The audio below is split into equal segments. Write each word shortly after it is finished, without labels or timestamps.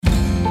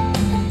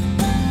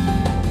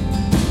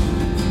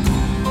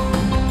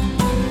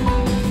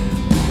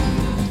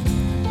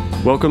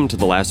Welcome to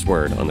The Last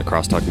Word on the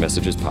Crosstalk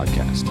Messages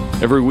podcast.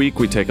 Every week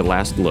we take a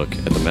last look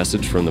at the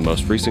message from the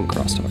most recent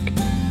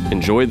Crosstalk.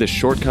 Enjoy this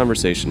short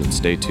conversation and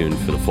stay tuned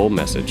for the full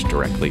message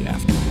directly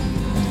after.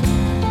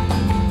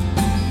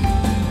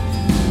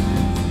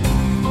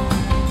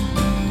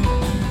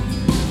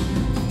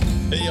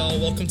 Hey y'all,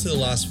 welcome to The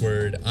Last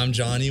Word. I'm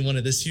Johnny, one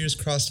of this year's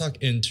Crosstalk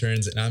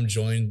interns, and I'm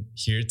joined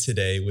here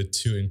today with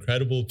two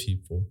incredible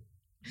people.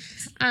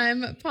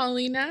 I'm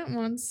Paulina. I'm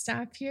on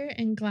staff here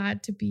and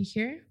glad to be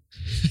here.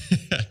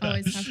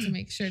 Always have to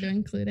make sure to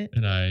include it.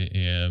 And I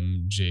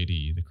am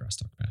JD, the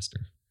Crosstalk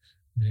pastor.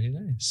 Very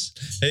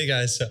nice. Hey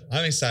guys, so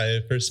I'm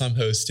excited. First time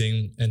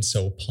hosting. And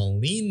so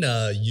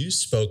Paulina, you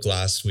spoke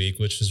last week,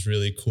 which was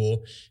really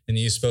cool. And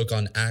you spoke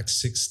on Acts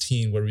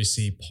 16, where we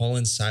see Paul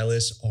and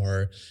Silas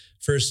are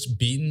first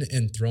beaten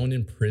and thrown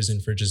in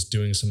prison for just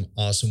doing some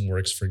awesome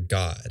works for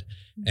God.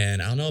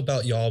 And I don't know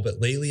about y'all,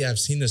 but lately I've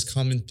seen this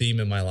common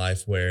theme in my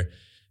life where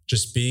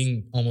just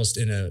being almost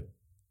in a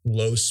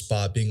low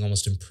spot, being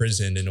almost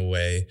imprisoned in a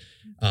way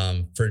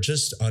for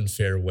just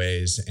unfair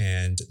ways.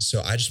 And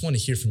so I just want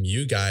to hear from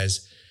you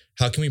guys,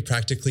 how can we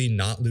practically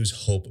not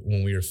lose hope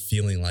when we are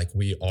feeling like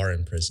we are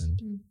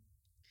imprisoned?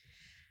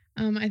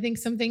 I think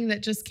something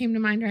that just came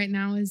to mind right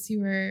now as you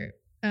were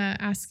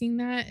asking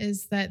that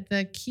is that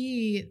the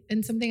key,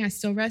 and something I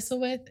still wrestle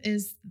with,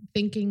 is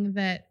thinking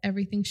that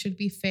everything should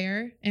be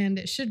fair, and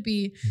it should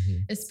be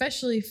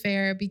especially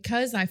fair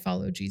because I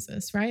follow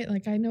Jesus, right?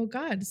 Like I know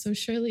God, so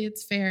surely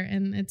it's fair,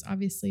 and it's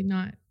obviously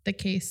not the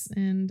case.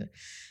 And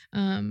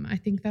I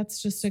think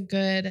that's just a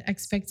good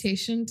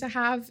expectation to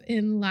have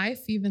in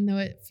life, even though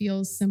it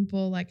feels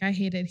simple. Like I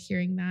hated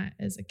hearing that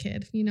as a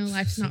kid,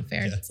 life's not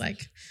fair. Yeah. It's like,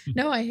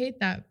 no, I hate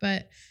that.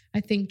 But I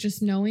think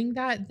just knowing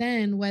that,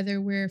 then whether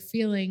we're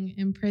feeling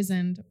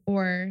imprisoned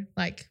or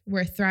like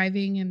we're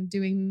thriving and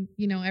doing,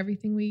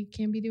 everything we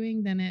can be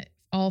doing, then it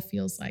all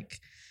feels like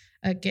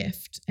a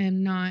gift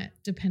and not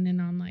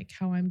dependent on like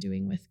how I'm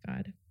doing with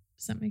God.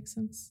 Does that make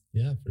sense?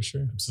 Yeah, for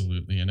sure.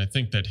 Absolutely. And I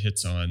think that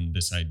hits on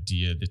this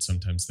idea that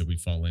sometimes that we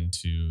fall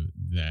into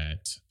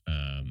that,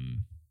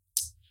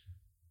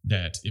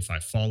 that if I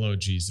follow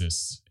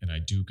Jesus and I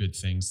do good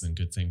things, then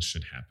good things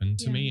should happen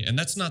to me. And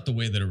that's not the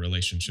way that a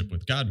relationship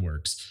with God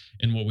works.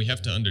 And what we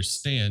have to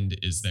understand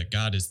is that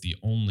God is the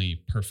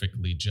only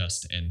perfectly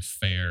just and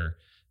fair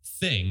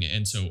thing.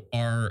 And so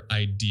our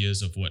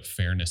ideas of what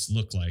fairness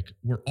look like,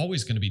 we're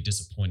always going to be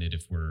disappointed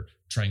if we're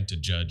trying to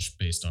judge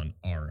based on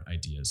our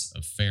ideas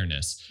of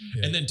fairness.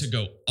 Yeah. And then to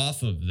go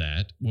off of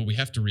that, what we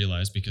have to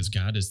realize, because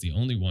God is the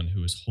only one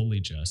who is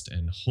wholly just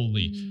and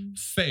wholly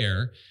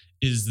fair,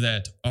 is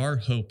that our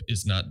hope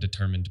is not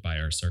determined by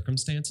our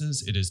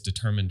circumstances. It is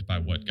determined by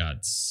what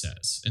God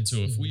says. And so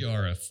if we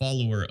are a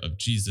follower of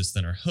Jesus,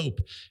 then our hope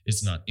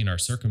is not in our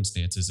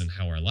circumstances and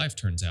how our life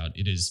turns out.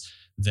 It is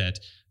that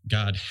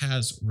God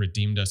has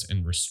redeemed us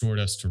and restored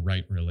us to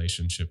right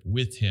relationship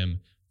with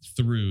him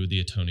through the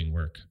atoning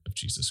work of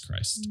Jesus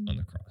Christ on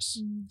the cross.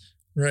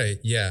 Right.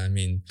 Yeah. I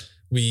mean,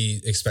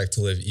 we expect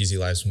to live easy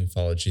lives when we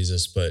follow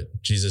Jesus,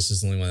 but Jesus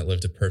is the only one that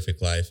lived a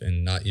perfect life,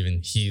 and not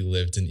even he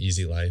lived an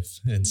easy life.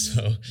 And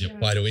so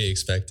why do we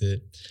expect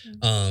it?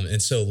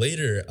 And so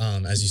later,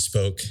 as you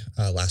spoke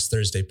last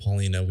Thursday,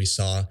 Paulina, we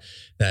saw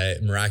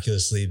that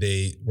miraculously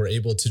they were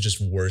able to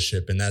just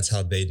worship, and that's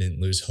how they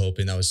didn't lose hope.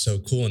 And that was so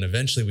cool. And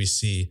eventually we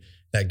see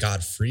that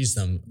God frees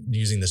them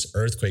using this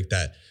earthquake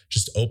that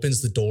just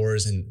opens the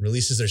doors and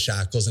releases their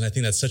shackles. And I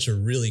think that's such a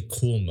really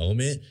cool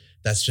moment.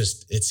 That's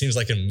just, it seems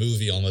like a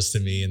movie almost to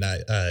me in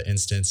that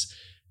instance.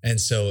 And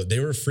so they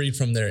were freed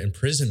from their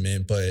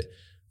imprisonment, but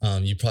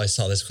you probably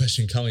saw this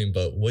question coming,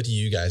 but what do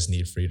you guys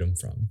need freedom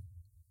from?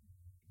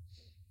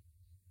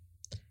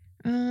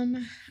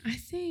 I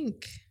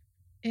think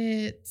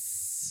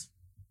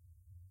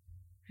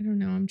I don't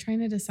know. I'm trying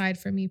to decide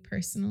for me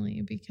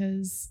personally,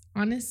 because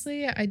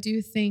honestly, I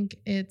do think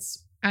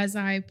it's, as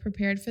I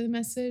prepared for the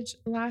message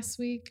last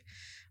week,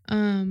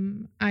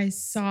 I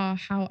saw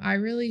how I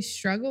really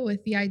struggle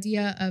with the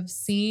idea of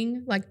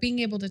seeing, like being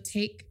able to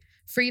take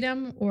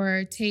freedom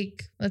or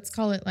take, let's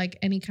call it like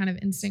any kind of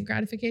instant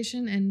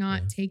gratification, and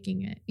not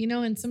taking it,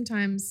 and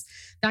sometimes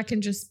that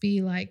can just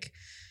be like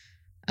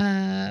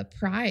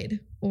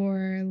pride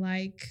or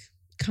like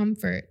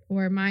comfort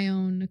or my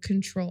own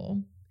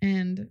control,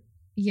 and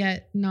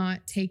yet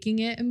not taking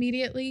it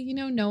immediately,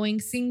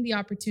 seeing the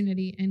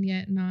opportunity and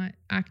yet not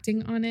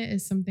acting on it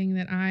is something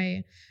that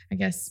I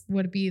guess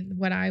would be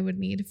what I would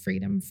need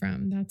freedom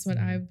from. That's what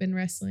I've been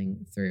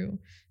wrestling through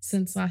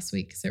since last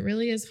week, because it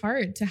really is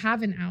hard to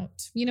have an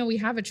out. We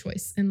have a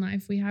choice in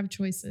life. We have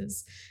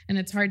choices, and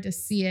it's hard to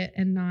see it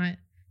and not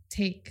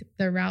take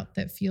the route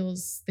that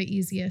feels the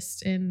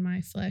easiest in my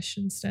flesh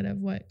instead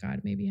of what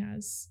God maybe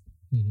has.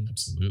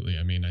 Absolutely.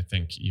 I mean, I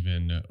think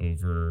even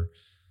over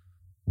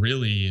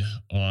really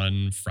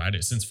on Friday,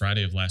 since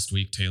Friday of last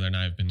week, Taylor and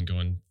I have been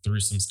going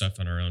through some stuff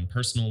in our own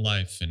personal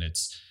life, and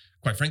it's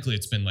quite frankly,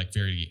 it's been like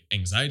very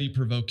anxiety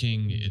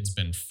provoking. It's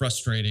been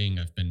frustrating.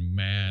 I've been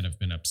mad. I've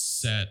been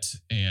upset.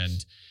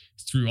 And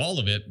through all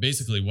of it,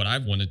 basically what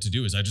I've wanted to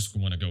do is I just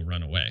want to go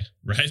run away,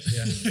 right?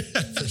 Yeah,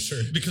 for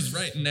sure. Because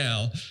right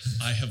now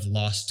I have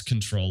lost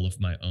control of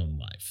my own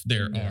life.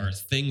 There are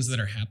things that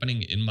are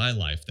happening in my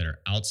life that are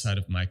outside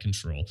of my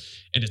control,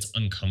 and it's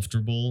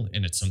uncomfortable,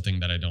 and it's something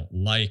that I don't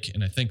like.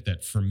 And I think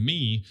that for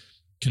me,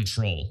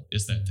 control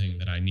is that thing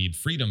that I need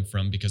freedom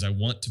from, because I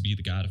want to be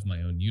the God of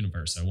my own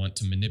universe. I want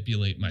to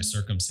manipulate my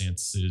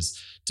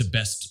circumstances to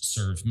best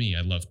serve me.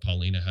 I love,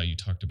 Paulina, how you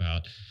talked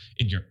about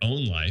in your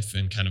own life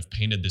and kind of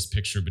painted this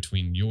picture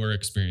between your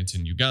experience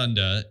in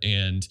Uganda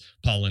and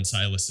Paul and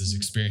Silas's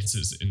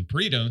experiences in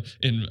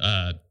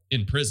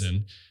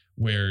prison,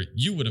 where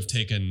you would have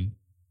taken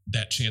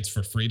that chance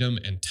for freedom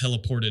and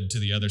teleported to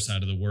the other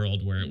side of the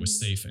world where it was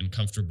safe and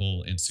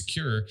comfortable and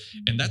secure.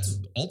 And that's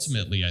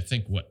ultimately, I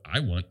think, what I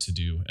want to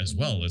do as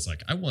well, is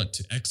like, I want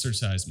to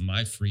exercise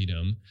my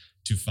freedom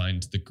to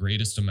find the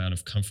greatest amount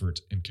of comfort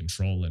and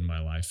control in my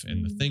life.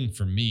 And the thing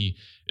for me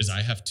is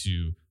I have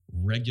to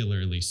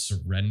regularly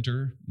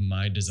surrender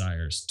my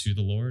desires to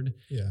the Lord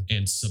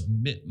and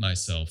submit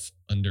myself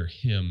under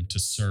Him to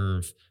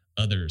serve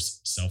others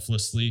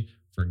selflessly,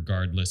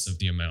 regardless of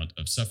the amount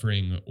of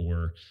suffering,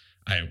 or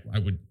I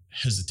would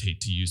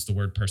hesitate to use the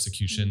word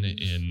persecution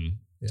in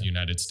the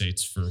United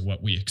States for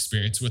what we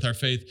experience with our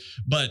faith.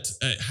 But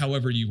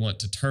however you want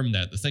to term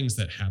that, the things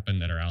that happen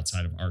that are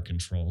outside of our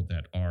control,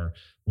 that are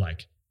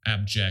like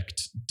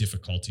abject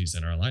difficulties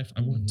in our life,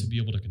 I want to be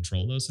able to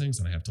control those things,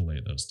 and I have to lay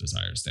those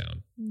desires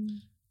down.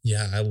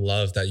 Yeah, I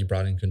love that you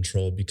brought in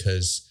control,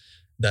 because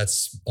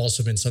that's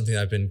also been something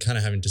I've been kind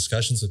of having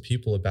discussions with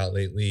people about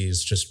lately,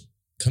 is just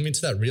coming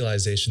to that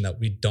realization that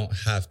we don't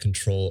have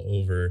control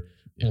over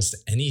almost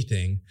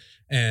anything,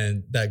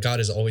 and that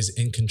God is always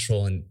in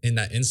control. And in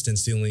that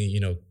instance, the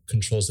only,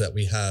 controls that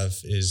we have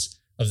is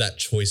of that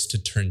choice to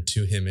turn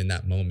to Him in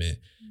that moment.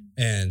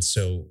 And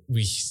so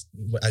we,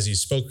 as you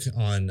spoke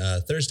on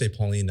Thursday,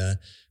 Paulina,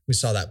 we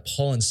saw that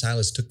Paul and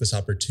Silas took this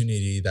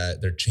opportunity,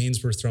 that their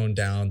chains were thrown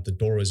down, the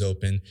door was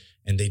open,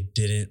 and they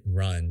didn't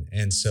run.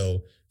 And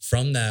so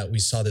from that, we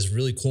saw this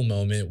really cool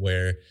moment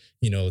where,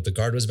 the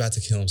guard was about to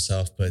kill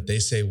himself, but they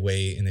say,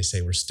 wait, and they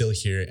say, we're still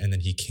here. And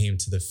then he came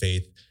to the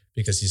faith,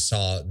 because he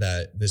saw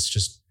that this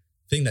just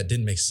thing that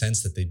didn't make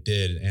sense that they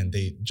did, and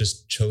they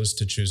just chose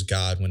to choose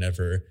God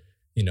whenever,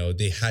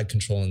 they had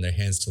control in their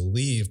hands to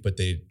leave, but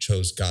they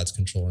chose God's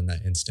control in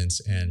that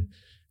instance, and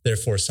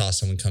therefore saw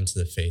someone come to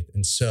the faith.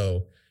 And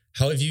so,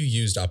 how have you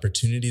used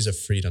opportunities of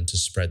freedom to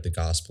spread the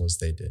gospel as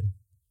they did?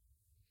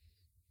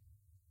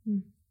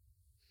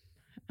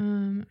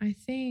 I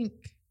think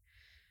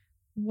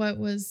what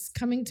was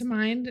coming to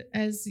mind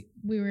as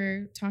we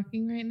were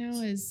talking right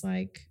now is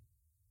like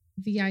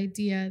the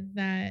idea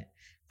that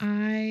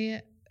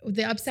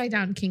the upside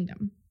down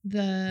kingdom,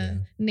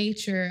 the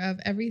nature of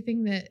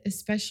everything, that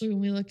especially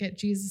when we look at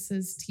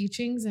Jesus's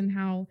teachings and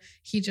how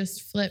he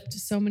just flipped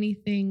so many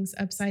things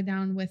upside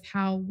down with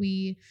how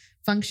we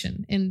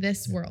function in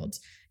this world.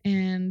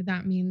 And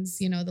that means,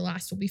 the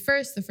last will be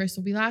first, the first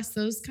will be last,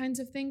 those kinds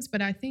of things. But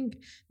I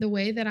think the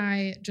way that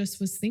I just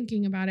was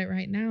thinking about it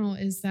right now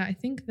is that I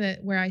think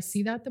that where I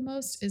see that the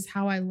most is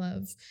how I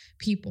love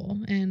people.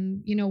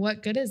 And,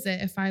 what good is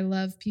it if I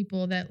love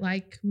people that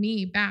like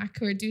me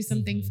back or do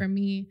something for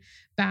me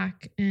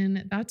back?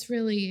 And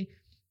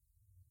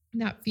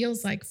that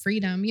feels like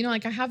freedom.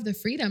 Like I have the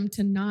freedom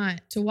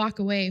to walk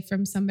away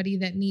from somebody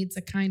that needs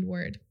a kind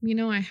word.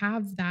 I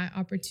have that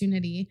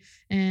opportunity,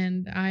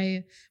 and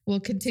I will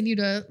continue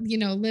to,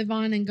 live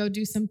on and go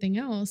do something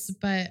else.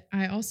 But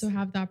I also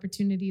have the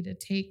opportunity to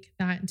take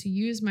that and to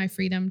use my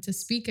freedom to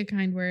speak a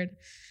kind word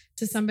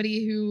to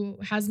somebody who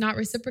has not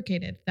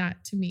reciprocated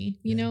that to me,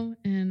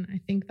 and I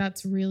think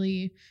that's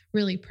really,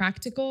 really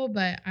practical.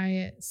 But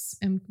I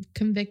am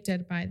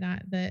convicted by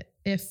that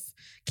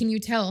can you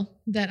tell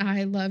that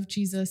I love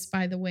Jesus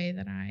by the way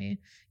that I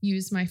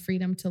use my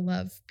freedom to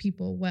love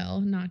people well,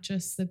 not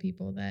just the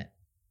people that,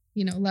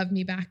 love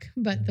me back,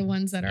 but the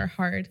ones that are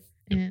hard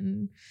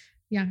and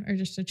are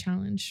just a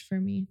challenge for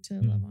me to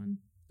love on.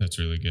 That's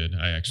really good.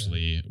 I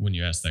actually, when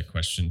you asked that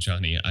question,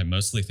 Johnny, I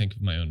mostly think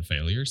of my own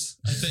failures,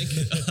 I think.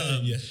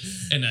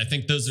 And I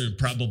think those are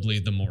probably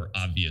the more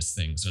obvious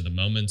things, are the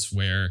moments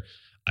where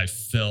I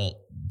felt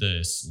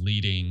this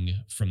leading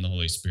from the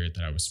Holy Spirit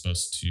that I was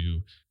supposed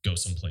to go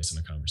someplace in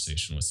a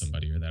conversation with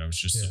somebody, or that I was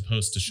just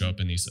supposed to show up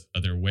in these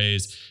other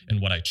ways.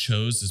 And what I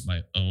chose is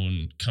my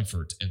own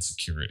comfort and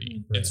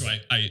security. Right. And so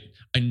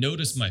I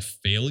noticed my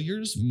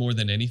failures more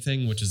than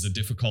anything, which is a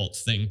difficult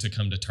thing to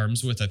come to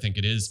terms with. I think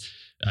it is.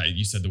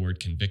 You said the word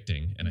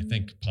convicting. And I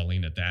think,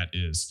 Paulina,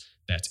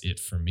 that's it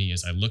for me,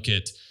 as I look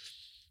at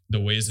the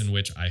ways in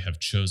which I have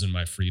chosen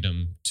my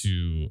freedom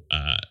to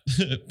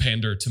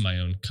pander to my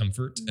own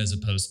comfort, as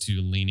opposed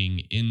to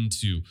leaning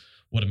into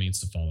what it means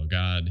to follow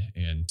God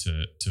and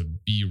to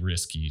be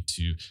risky,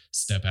 to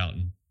step out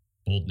in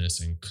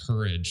boldness and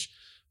courage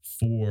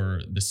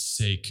for the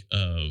sake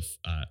of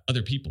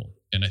other people.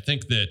 And I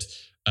think that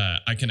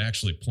I can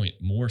actually point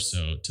more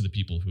so to the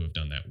people who have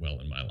done that well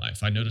in my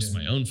life. I notice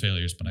my own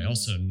failures, but I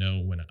also know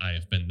when I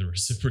have been the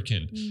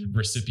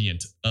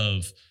recipient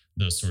of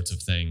those sorts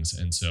of things.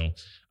 And so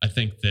I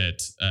think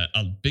that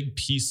a big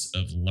piece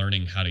of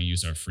learning how to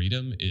use our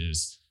freedom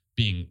is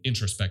being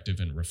introspective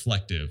and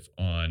reflective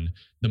on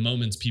the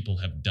moments people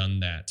have done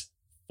that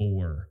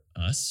for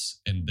us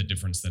and the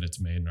difference that it's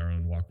made in our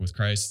own walk with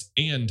Christ,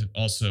 and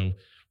also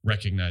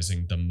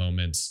recognizing the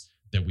moments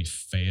that we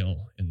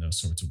fail in those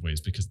sorts of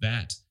ways, because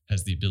that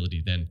has the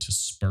ability then to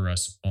spur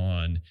us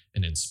on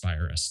and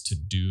inspire us to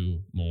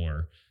do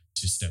more,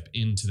 to step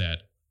into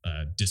that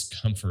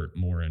discomfort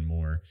more and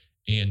more,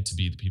 and to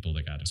be the people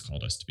that God has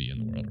called us to be in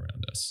the world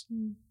around us.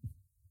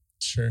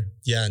 Sure.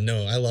 Yeah,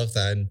 no, I love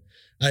that. And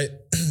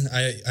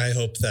I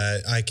hope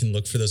that I can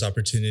look for those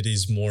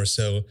opportunities more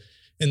so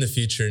in the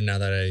future, now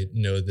that I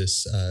know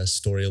this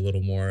story a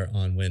little more,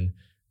 on when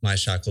my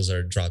shackles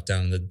are dropped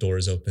down and the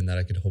doors open, that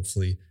I could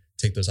hopefully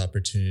take those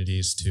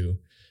opportunities to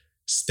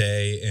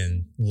stay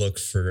and look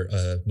for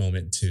a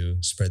moment to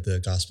spread the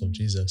gospel of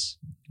Jesus.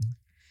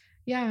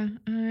 Yeah,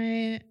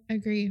 I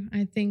agree.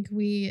 I think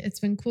it's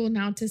been cool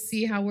now to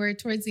see how we're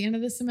towards the end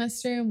of the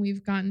semester, and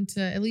we've gotten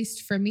to, at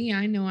least for me,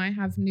 I know I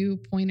have new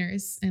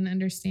pointers and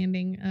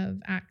understanding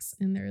of Acts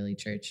in the early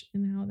church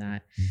and how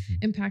that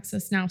impacts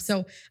us now.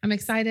 So I'm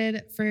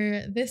excited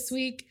for this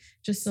week.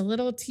 Just a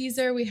little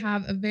teaser. We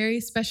have a very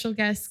special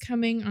guest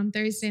coming on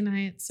Thursday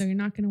night, so you're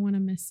not going to want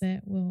to miss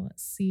it. We'll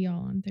see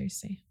y'all on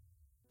Thursday.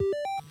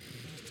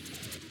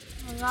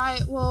 All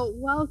right. Well,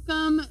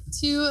 welcome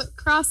to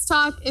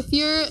Crosstalk. If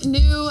you're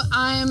new,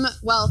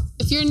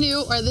 if you're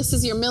new or this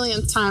is your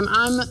millionth time,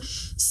 I'm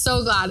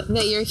so glad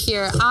that you're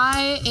here.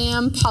 I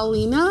am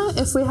Paulina.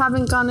 If we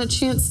haven't gotten a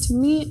chance to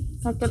meet,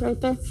 is that good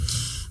right there?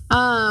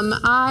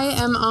 I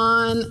am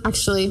on,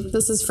 actually,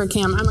 this is for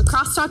Cam. I'm a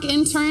Crosstalk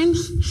intern.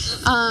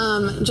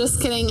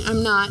 Just kidding,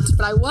 I'm not,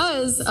 but I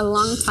was a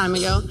long time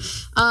ago.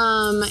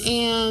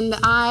 And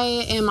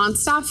I am on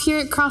staff here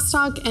at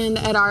Crosstalk and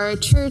at our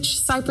church,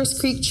 Cypress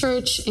Creek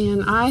Church,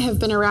 and I have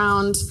been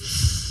around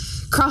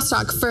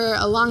Crosstalk for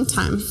a long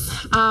time.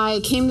 I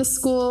came to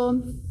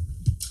school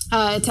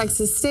at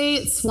Texas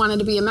State, wanted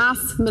to be a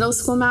middle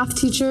school math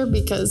teacher,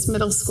 because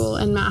middle school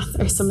and math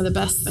are some of the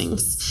best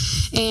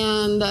things.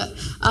 And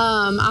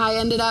I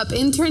ended up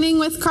interning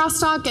with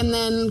Crosstalk and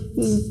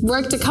then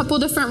worked a couple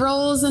different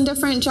roles and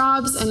different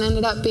jobs and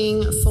ended up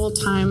being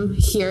full-time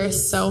here.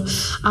 So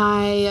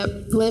I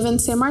live in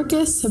San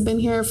Marcos, have been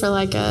here for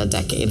like a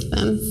decade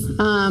then.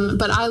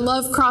 But I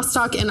love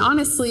Crosstalk, and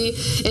honestly,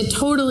 it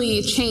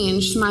totally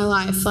changed my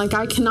life. Like,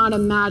 I cannot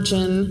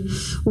imagine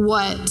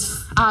what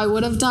I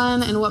would have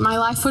done and what my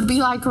life would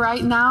be like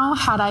right now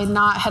had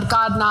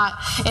God not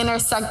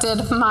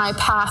intersected my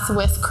path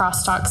with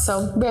Crosstalk.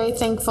 So very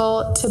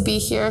thankful to be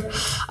here.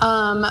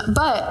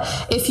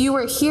 But if you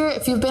were here,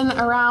 if you've been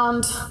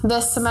around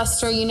this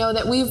semester, you know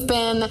that we've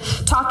been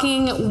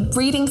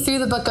reading through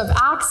the book of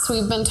Acts.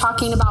 We've been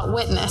talking about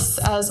witness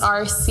as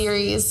our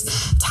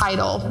series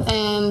title.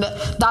 And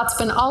that's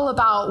been all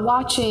about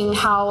watching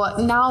how,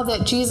 now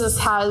that Jesus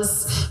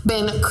has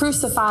been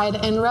crucified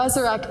and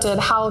resurrected,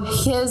 how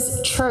his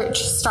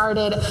church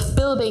started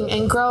building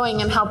and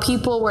growing, and how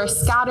people were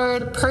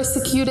scattered,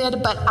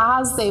 persecuted, but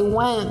as they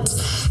went,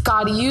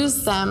 God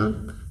used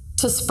them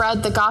to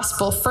spread the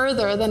gospel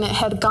further than it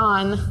had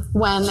gone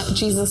when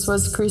Jesus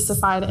was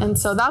crucified. And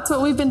so that's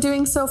what we've been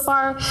doing so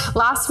far.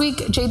 Last week,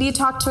 JD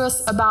talked to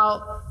us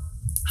about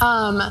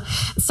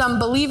some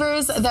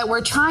believers that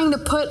were trying to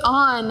put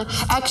on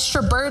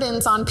extra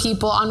burdens on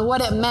people on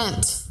what it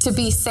meant to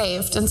be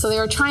saved. And so they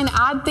were trying to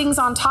add things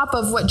on top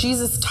of what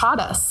Jesus taught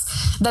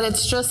us, that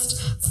it's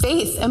just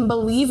faith and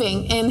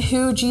believing in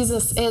who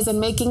Jesus is and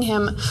making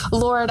him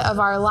Lord of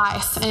our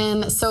life.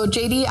 And so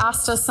JD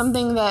asked us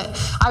something that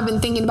I've been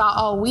thinking about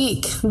all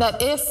week,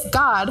 that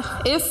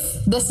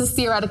if this is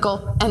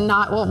theoretical and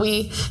not what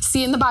we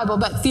see in the Bible,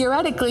 but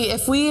theoretically,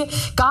 if we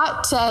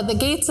got to the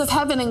gates of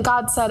heaven and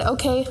God said,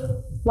 okay,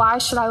 why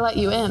should I let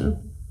you in?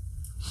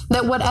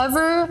 That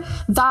whatever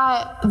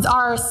that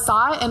our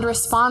thought and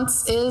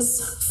response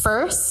is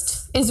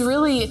first is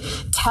really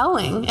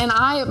telling. And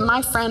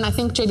my friend, I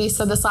think JD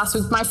said this last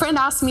week, my friend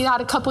asked me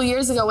that a couple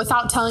years ago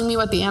without telling me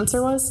what the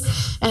answer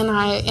was. And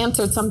I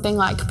answered something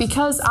like,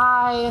 because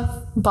I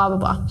blah, blah,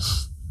 blah.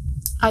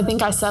 I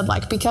think I said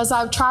because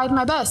I've tried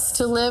my best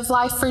to live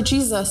life for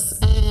Jesus.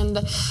 And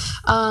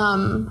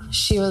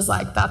she was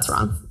like, that's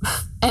wrong.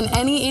 And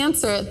any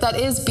answer that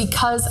is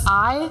because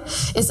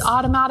is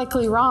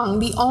automatically wrong.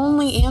 The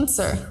only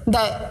answer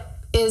that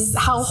is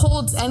how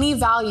holds any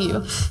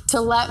value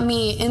to let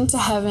me into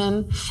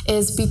heaven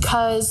is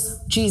because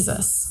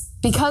Jesus.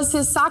 Because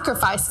his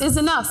sacrifice is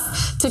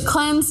enough to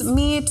cleanse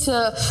me,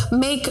 to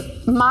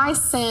make my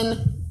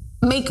sin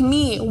Make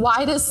me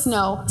white as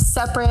snow,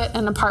 separate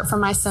and apart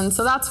from my sins.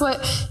 So that's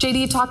what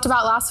JD talked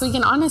about last week.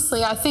 And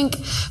honestly, I think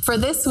for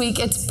this week,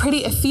 it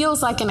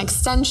feels like an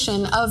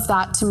extension of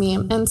that to me.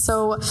 And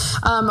so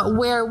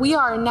where we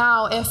are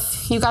now,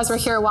 if you guys were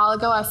here a while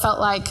ago, I felt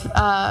like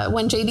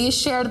when JD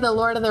shared the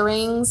Lord of the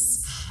Rings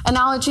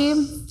analogy,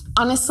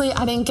 honestly,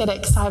 I didn't get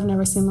it because I've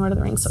never seen Lord of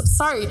the Rings, so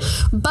sorry.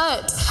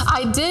 But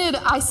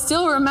I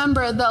still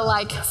remember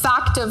the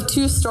fact of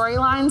two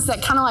storylines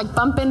that kind of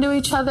bump into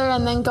each other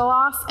and then go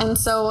off. And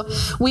so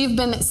we've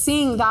been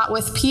seeing that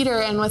with Peter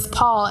and with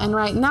Paul. And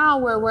right now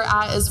where we're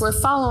at is we're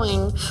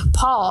following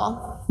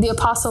Paul, the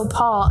Apostle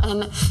Paul,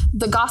 and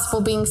the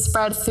gospel being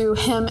spread through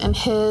him and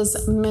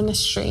his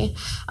ministry.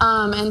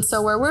 And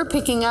so where we're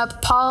picking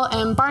up, Paul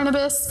and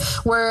Barnabas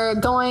were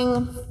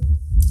going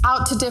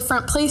out to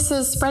different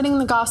places, spreading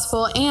the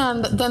gospel,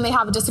 and then they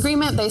have a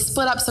disagreement, they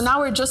split up. So now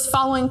we're just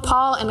following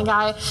Paul and a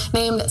guy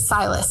named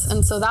Silas.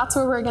 And so that's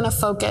where we're gonna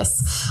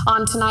focus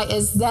on tonight,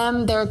 is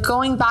them. They're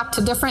going back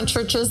to different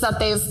churches that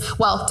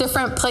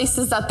different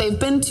places that they've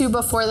been to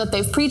before, that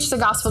they've preached the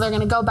gospel. They're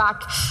gonna go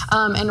back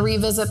and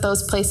revisit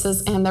those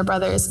places and their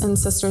brothers and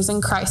sisters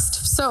in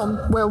Christ.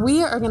 So where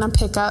we are gonna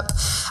pick up,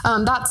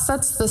 that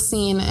sets the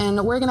scene,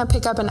 and we're gonna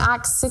pick up in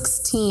Acts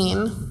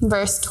 16,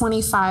 verse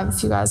 25,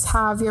 if you guys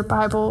have your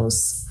Bible,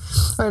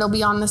 or it'll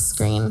be on the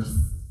screen.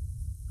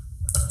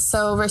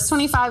 So verse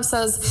 25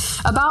 says,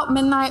 about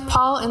midnight,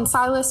 Paul and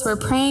Silas were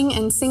praying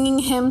and singing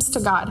hymns to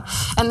God,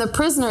 and the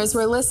prisoners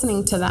were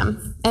listening to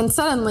them. And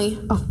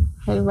suddenly,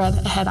 I read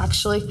ahead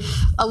actually,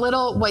 a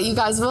little what you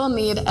guys will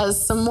need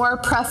as some more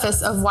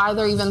preface of why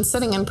they're even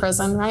sitting in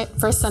prison, right?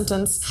 First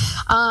sentence.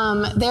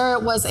 There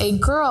was a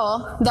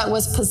girl that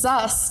was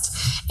possessed,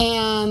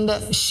 and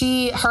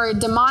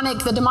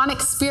the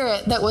demonic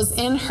spirit that was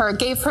in her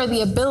gave her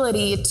the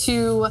ability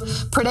to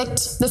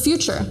predict the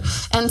future.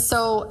 And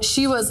so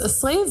she was a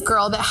slave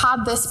girl that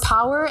had this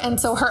power. And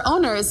so her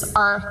owners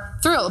are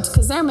thrilled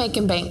because they're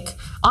making bank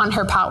on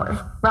her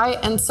power, right?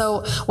 And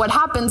so what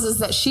happens is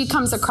that she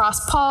comes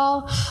across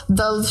Paul.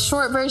 The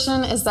short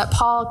version is that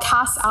Paul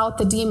casts out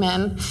the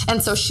demon.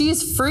 And so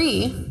she's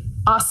free.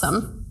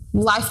 Awesome.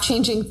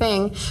 Life-changing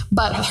thing,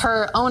 but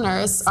her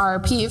owners are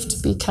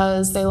peeved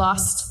because they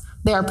lost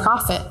their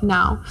profit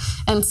now.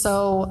 And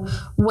so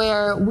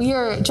where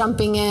we're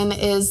jumping in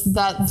is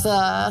that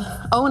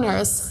the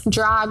owners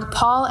drag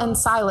Paul and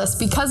Silas,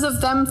 because of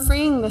them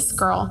freeing this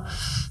girl,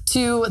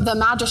 to the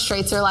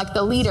magistrates, or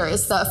the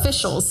leaders, the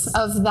officials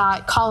of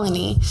that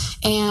colony,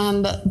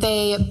 and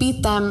they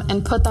beat them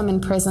and put them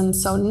in prison.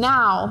 So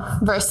now,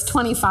 verse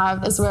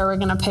 25 is where we're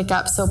going to pick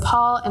up. So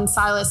Paul and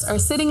Silas are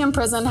sitting in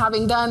prison,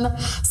 having done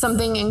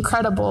something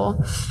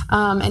incredible,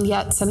 and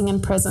yet sitting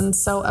in prison.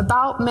 So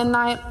about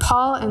midnight,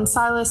 Paul and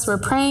Silas were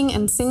praying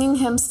and singing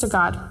hymns to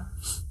God,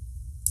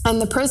 and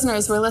the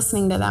prisoners were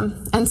listening to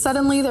them. And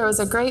suddenly there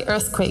was a great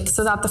earthquake,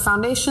 so that the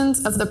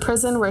foundations of the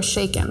prison were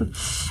shaken.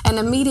 And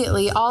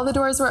immediately all the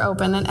doors were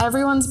open, and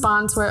everyone's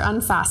bonds were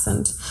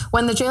unfastened.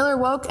 When the jailer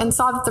woke and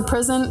saw that the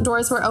prison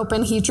doors were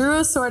open, he drew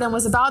his sword and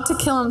was about to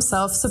kill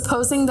himself,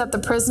 supposing that the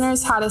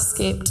prisoners had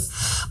escaped.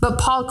 But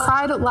Paul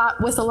cried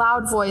with a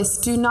loud voice,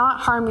 "Do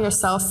not harm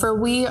yourself, for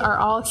we are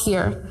all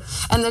here."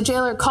 And the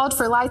jailer called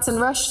for lights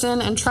and rushed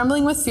in, and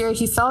trembling with fear,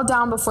 he fell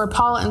down before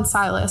Paul and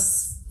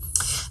Silas.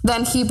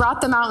 Then he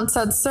brought them out and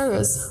said,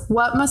 "Sirs,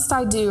 what must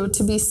I do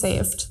to be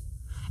saved?"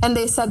 And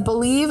they said,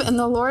 "Believe in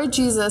the Lord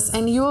Jesus,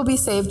 and you will be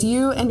saved,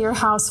 you and your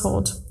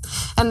household."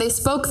 And they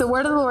spoke the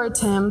word of the Lord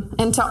to him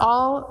and to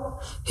all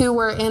who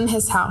were in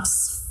his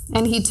house.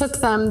 And he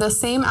took them the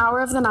same hour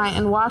of the night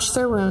and washed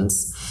their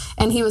wounds.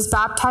 And he was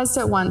baptized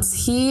at once,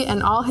 he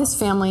and all his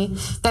family.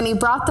 Then he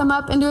brought them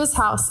up into his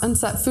house and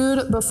set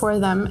food before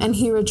them. And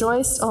he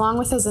rejoiced along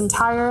with his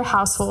entire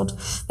household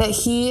that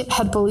he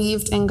had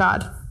believed in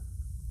God.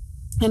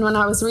 And when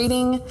I was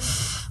reading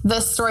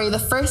this story, the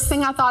first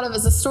thing I thought of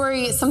is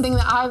something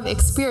that I've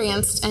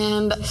experienced.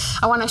 And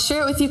I want to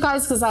share it with you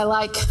guys because I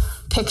like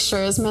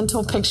pictures,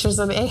 mental pictures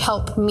of it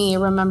help me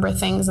remember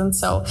things. And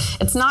so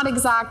it's not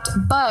exact,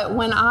 but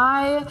when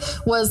I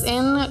was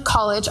in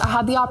college, I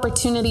had the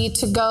opportunity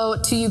to go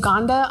to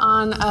Uganda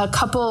on a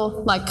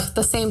couple,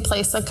 the same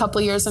place a couple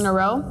years in a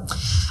row,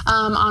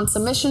 on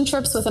some mission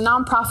trips with a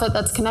nonprofit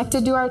that's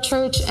connected to our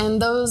church.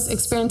 And those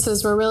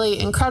experiences were really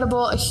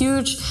incredible, a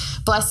huge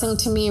blessing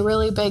to me,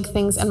 really big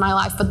things in my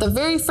life. But the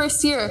very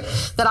first year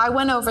that I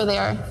went over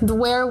there,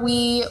 where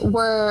we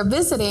were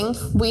visiting,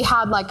 we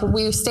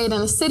stayed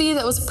in a city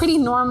that was pretty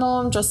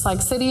normal, just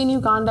like city in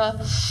Uganda.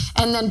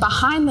 And then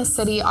behind the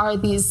city are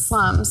these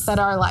slums that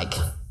are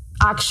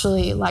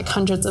actually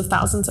hundreds of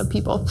thousands of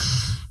people.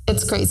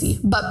 It's crazy.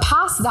 But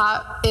past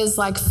that is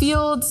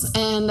fields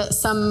and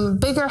some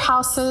bigger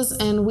houses.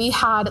 And we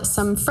had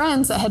some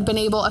friends that had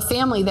a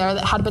family there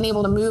that had been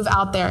able to move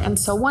out there. And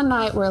so one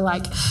night we're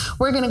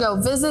going to go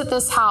visit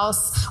this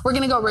house. We're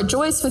going to go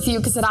rejoice with you,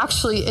 because it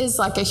actually is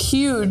a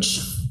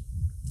huge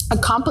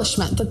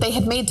accomplishment that they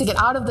had made to get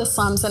out of the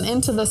slums and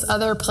into this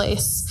other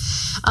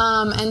place.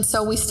 And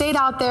so we stayed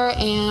out there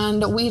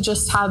and we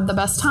just had the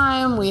best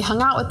time. We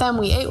hung out with them,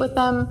 we ate with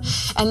them.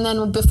 And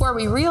then before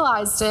we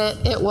realized it,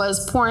 it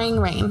was pouring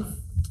rain.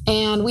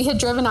 And we had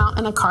driven out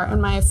in a car,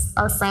 in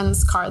our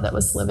friend's car that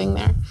was living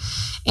there.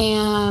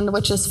 And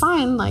which is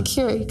fine, like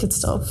here, you could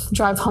still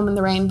drive home in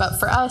the rain. But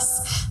for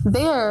us,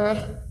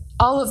 there,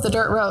 all of the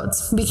dirt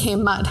roads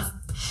became mud.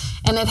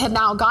 And it had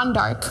now gone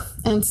dark.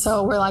 And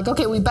so we're like,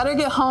 okay, we better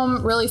get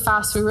home really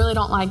fast. We really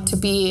don't like to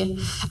be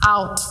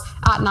out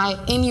at night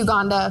in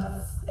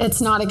Uganda.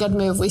 It's not a good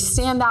move. We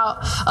stand out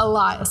a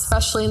lot,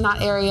 especially in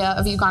that area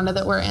of Uganda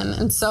that we're in.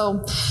 And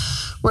so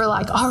we're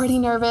like already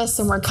nervous,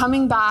 and we're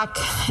coming back,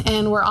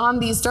 and we're on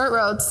these dirt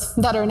roads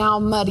that are now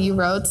muddy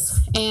roads,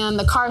 and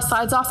the car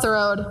slides off the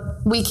road.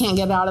 We can't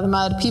get out of the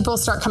mud. People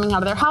start coming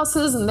out of their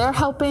houses and they're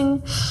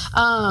helping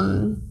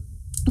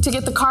to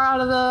get the car out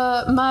of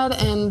the mud,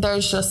 and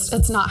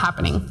it's not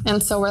happening.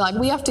 And so we're like,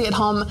 we have to get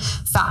home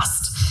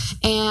fast.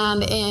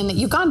 And in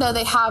Uganda,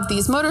 they have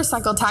these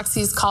motorcycle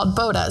taxis called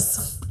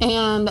bodas.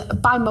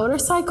 And by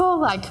motorcycle,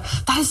 like,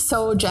 that is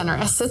so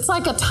generous. It's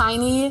like a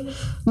tiny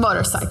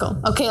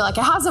motorcycle. Okay, like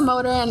it has a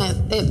motor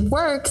and it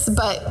works,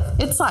 but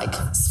it's like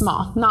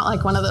small, not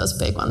like one of those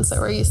big ones that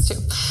we're used to.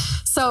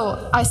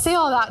 So I say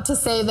all that to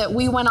say that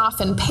we went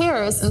off in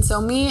pairs. And so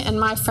me and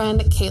my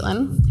friend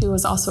Caitlin, who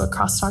was also a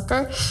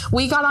crosstalker,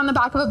 we got on the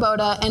back of a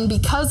boda. And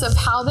because of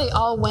how they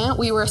all went,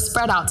 we were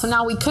spread out. So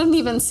now we couldn't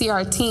even see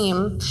our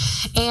team.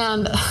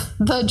 And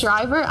the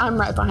driver, I'm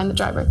right behind the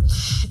driver.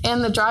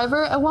 And the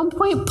driver at one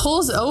point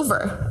pulls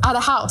over at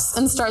a house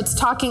and starts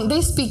talking.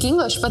 They speak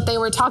English, but they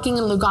were talking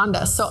in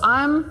Luganda. So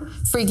I'm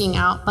freaking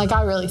out. Like,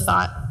 I really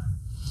thought,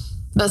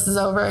 this is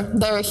over.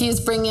 He's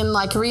bringing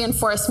like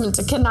reinforcement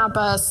to kidnap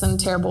us and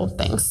terrible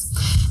things.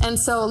 And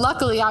so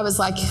luckily I was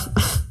like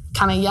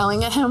kind of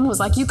yelling at him, was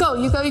like, you go,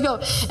 you go, you go.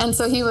 And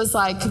so he was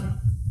like,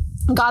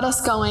 got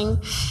us going,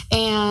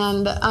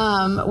 and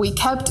we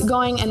kept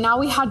going. And now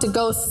we had to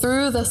go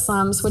through the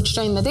slums, which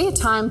during the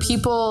daytime,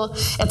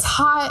 it's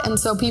hot. And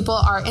so people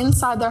are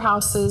inside their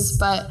houses,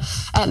 but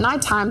at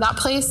nighttime, that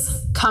place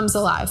comes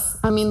alive.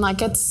 I mean,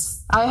 like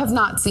I have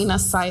not seen a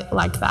sight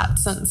like that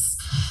since.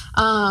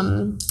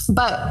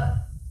 But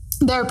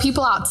there are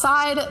people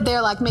outside,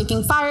 they're like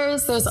making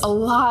fires. There's a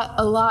lot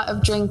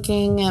of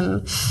drinking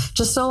and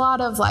just a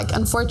lot of like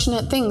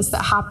unfortunate things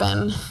that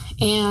happen.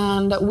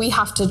 And we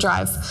have to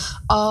drive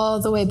all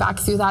the way back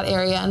through that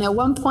area. And at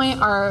one point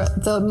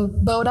the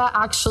boda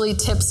actually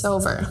tips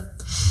over.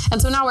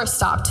 And so now we're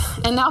stopped,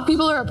 and now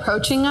people are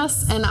approaching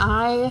us, and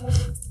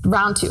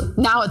round two,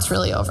 now it's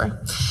really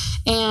over.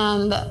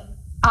 And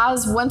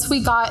once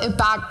we got it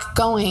back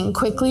going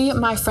quickly,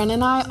 my friend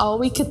and I, all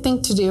we could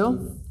think to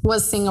do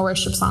was sing a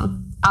worship song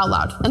out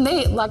loud. And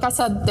they, like I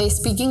said, they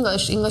speak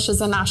English. English is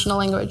the national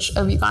language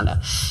of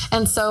Uganda.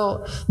 And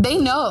so they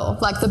know,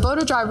 like the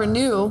boda driver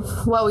knew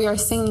what we are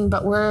singing,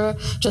 but we're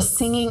just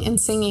singing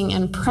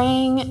and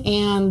praying,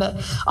 and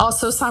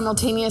also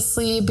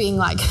simultaneously being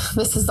like,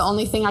 this is the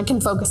only thing I can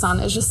focus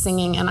on is just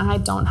singing. And I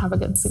don't have a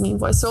good singing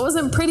voice. So it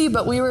wasn't pretty,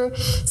 but we were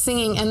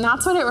singing. And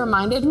that's what it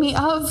reminded me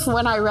of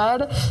when I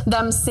read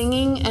them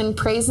singing and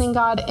praising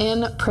God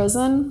in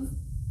prison.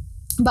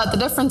 But the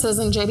difference is,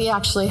 and JD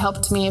actually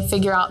helped me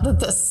figure out that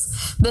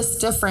this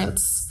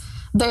difference,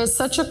 there's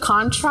such a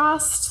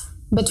contrast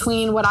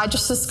between what I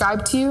just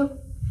described to you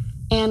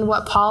and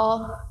what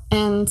Paul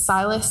and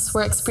Silas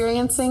were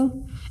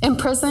experiencing in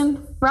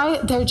prison,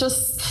 right?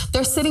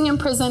 They're sitting in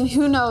prison.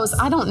 Who knows?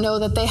 I don't know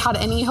that they had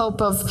any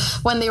hope of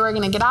when they were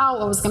going to get out,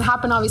 what was going to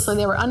happen. Obviously,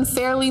 they were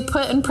unfairly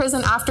put in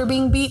prison after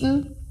being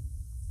beaten.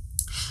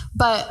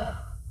 But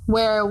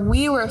where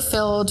we were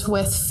filled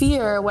with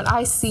fear, what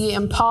I see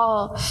in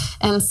Paul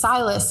and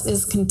Silas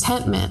is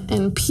contentment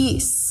and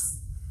peace.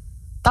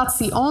 That's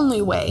the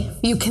only way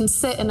you can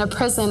sit in a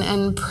prison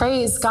and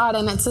praise God.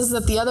 And it says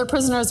that the other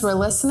prisoners were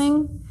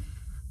listening.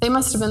 They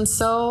must have been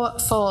so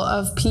full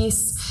of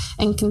peace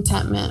and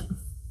contentment.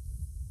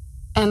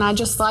 And I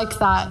just like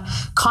that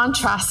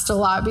contrast a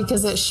lot,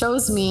 because it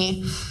shows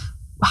me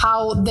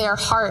how their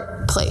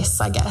heart place,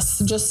 I guess,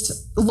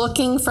 just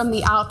looking from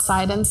the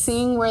outside and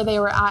seeing where they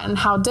were at and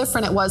how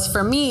different it was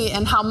for me,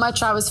 and how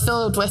much I was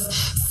filled with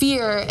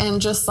fear and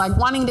just like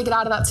wanting to get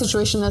out of that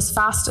situation as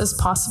fast as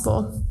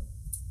possible.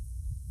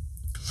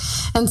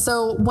 And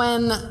so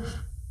when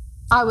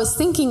I was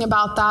thinking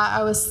about that,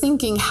 I was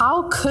thinking,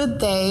 how could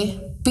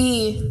they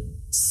be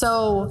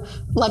so,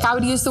 like, I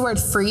would use the word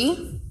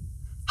free.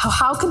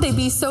 How could they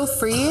be so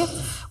free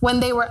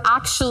when they were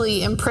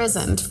actually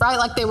imprisoned, right?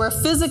 Like, they were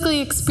physically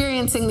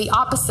experiencing the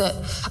opposite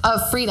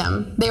of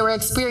freedom. They were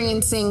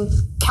experiencing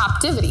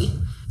captivity,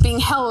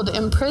 being held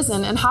in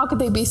prison. And how could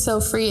they be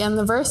so free? And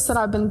the verse that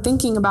I've been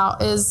thinking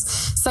about is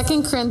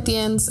 2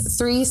 Corinthians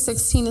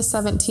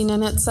 3:16-17.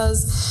 And it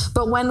says,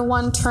 "But when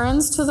one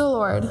turns to the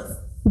Lord,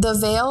 the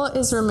veil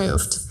is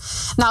removed.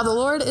 Now the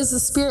Lord is the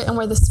Spirit, and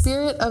where the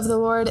Spirit of the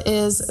Lord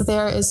is,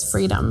 there is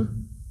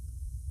freedom."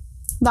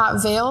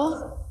 That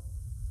veil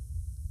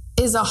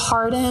is a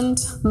hardened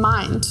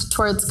mind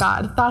towards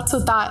God. That's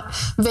what that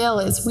veil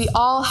is. We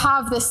all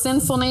have this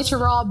sinful nature.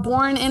 We're all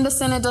born into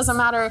sin. It doesn't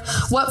matter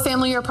what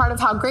family you're a part of,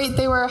 how great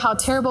they were, how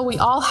terrible. We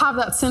all have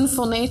that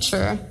sinful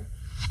nature.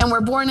 And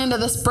we're born into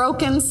this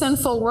broken,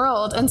 sinful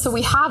world. And so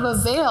we have a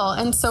veil.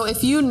 And so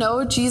if you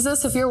know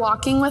Jesus, if you're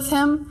walking with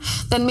him,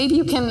 then maybe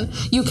you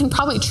can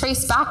probably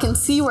trace back and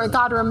see where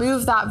God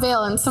removed that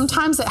veil. And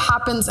sometimes it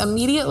happens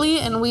immediately,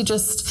 and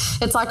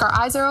it's like our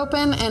eyes are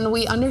open and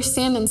we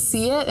understand and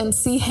see it and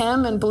see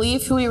him and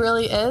believe who he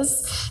really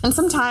is. And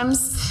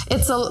sometimes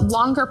it's a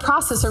longer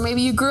process, or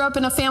maybe you grew up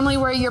in a family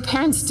where your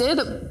parents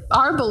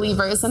are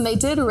believers and they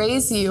did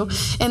raise you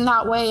in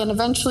that way. And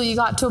eventually you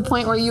got to a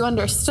point where you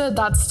understood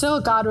that's still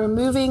God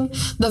removing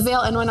the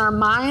veil. And when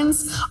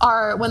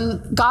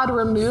when God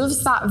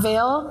removes that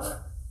veil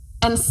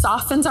and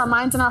softens our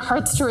minds and our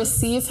hearts to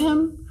receive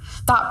him,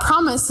 that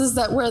promise is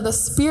that where the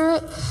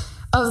Spirit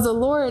of the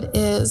Lord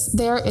is,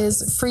 there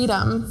is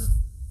freedom.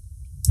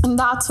 And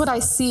that's what I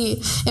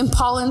see in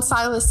Paul and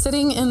Silas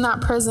sitting in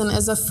that prison,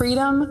 is a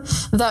freedom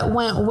that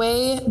went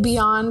way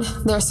beyond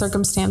their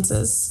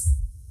circumstances.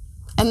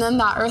 And then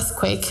that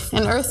earthquake.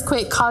 An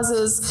earthquake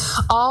causes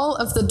all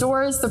of the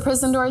doors, the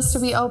prison doors, to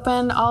be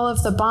opened, all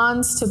of the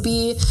bonds to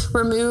be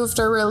removed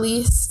or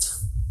released.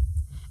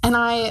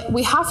 And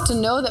we have to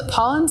know that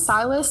Paul and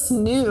Silas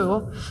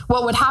knew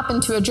what would happen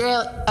to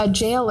a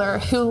jailer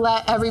who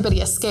let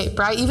everybody escape,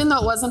 right? Even though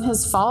it wasn't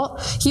his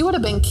fault, he would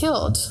have been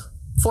killed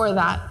for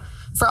that,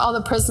 for all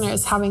the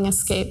prisoners having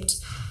escaped.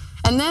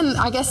 And then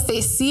I guess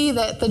they see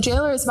that the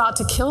jailer is about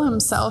to kill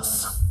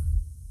himself.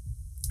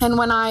 And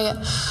when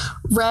I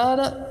read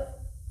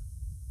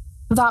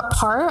that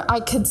part, I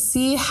could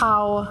see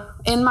how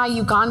in my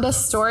Uganda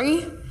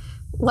story,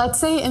 let's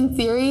say in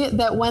theory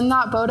that when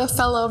that Boda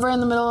fell over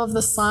in the middle of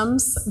the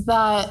slums,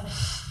 that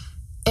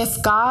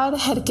if God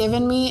had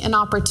given me an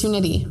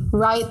opportunity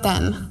right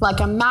then, like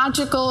a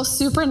magical,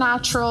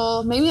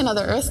 supernatural, maybe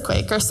another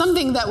earthquake or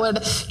something that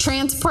would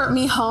transport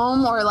me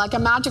home, or like a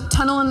magic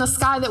tunnel in the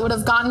sky that would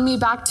have gotten me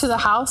back to the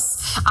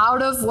house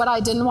out of what I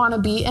didn't want to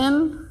be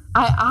in,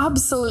 I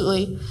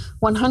absolutely,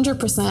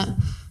 100%,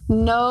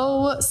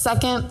 no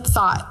second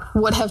thought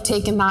would have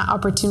taken that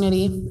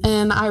opportunity.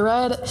 And I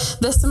read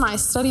this in my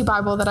study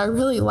Bible that I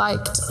really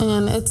liked.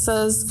 And it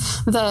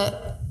says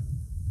that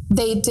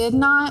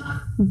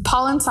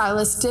Paul and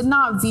Silas did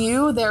not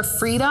view their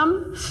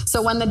freedom.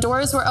 So when the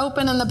doors were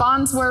open and the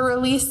bonds were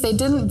released, they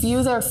didn't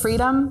view their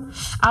freedom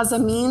as a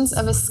means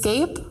of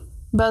escape,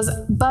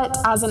 but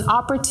as an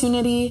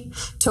opportunity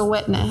to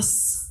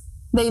witness.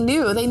 They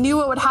knew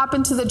what would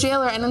happen to the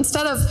jailer. And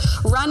instead of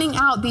running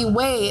out the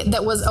way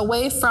that was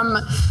away from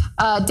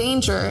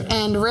danger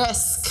and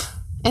risk,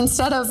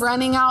 instead of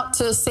running out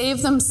to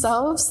save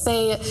themselves,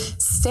 they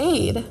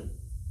stayed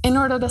in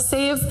order to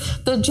save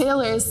the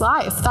jailer's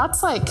life.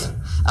 That's like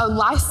a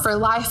life for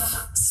life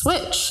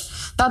switch.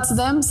 That's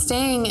them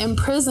staying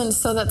imprisoned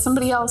so that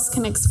somebody else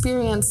can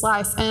experience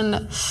life.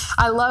 And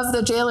I love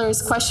the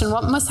jailer's question,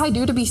 what must I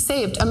do to be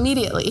saved?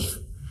 Immediately,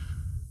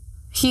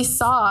 he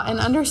saw and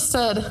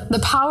understood the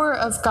power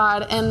of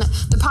God and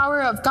the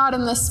power of God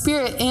and the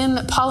Spirit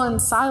in Paul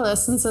and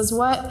Silas, and says,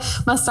 what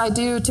must I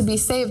do to be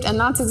saved? And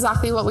that's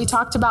exactly what we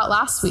talked about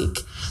last week.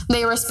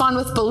 They respond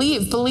with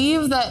believe.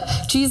 Believe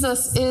that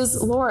Jesus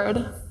is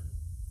Lord.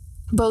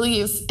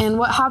 Believe. And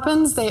what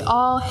happens? Him,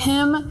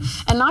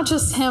 and not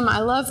just him. I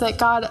love that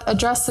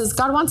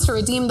God wants to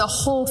redeem the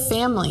whole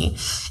family.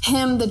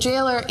 Him, the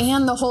jailer,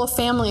 and the whole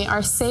family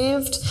are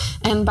saved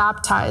and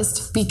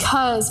baptized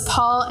because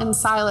Paul and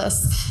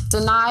Silas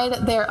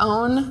denied their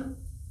own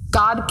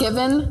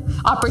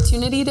God-given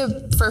opportunity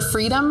for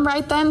freedom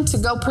right then, to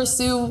go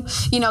pursue,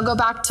 go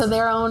back to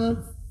their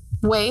own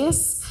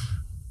ways.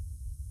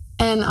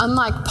 And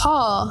unlike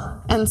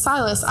Paul and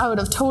Silas, I would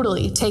have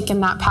totally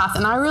taken that path.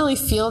 And I really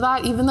feel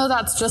that, even though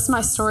that's just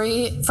my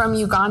story from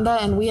Uganda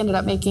and we ended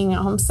up making it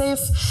home safe,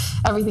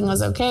 everything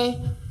was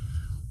okay.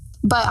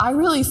 But I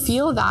really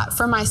feel that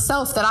for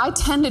myself, that I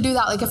tend to do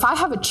that. Like if I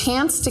have a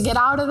chance to get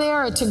out of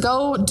there or to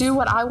go do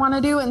what I want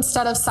to do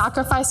instead of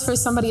sacrifice for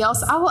somebody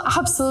else, I will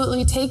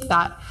absolutely take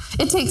that.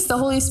 It takes the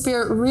Holy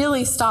Spirit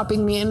really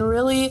stopping me and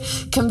really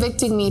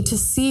convicting me to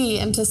see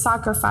and to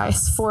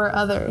sacrifice for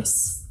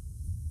others.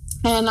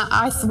 And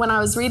when I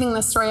was reading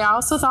this story, I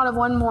also thought of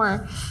one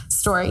more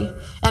story,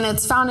 and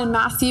it's found in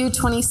Matthew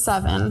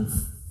 27.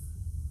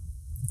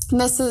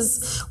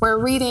 We're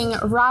reading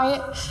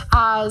right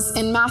as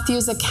in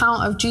Matthew's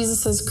account of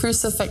Jesus'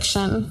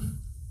 crucifixion.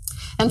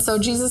 And so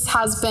Jesus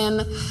has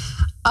been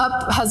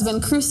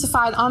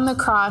crucified on the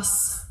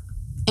cross.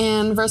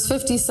 And verse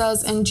 50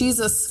 says, and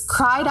Jesus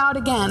cried out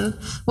again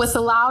with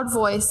a loud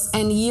voice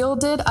and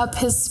yielded up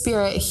his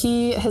spirit.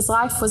 His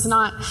life was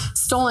not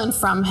stolen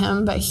from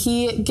him, but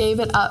he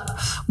gave it up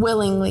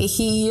willingly.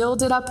 He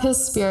yielded up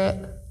his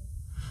spirit.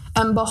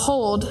 And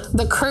behold,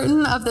 the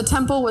curtain of the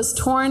temple was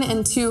torn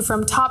in two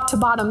from top to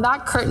bottom.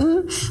 That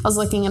curtain, I was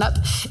looking it up,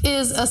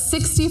 is a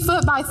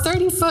 60-foot by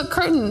 30-foot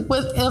curtain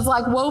of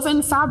like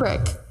woven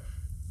fabric.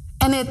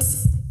 And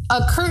it's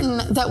a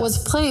curtain that was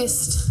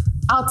placed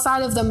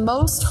outside of the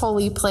most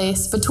holy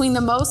place, between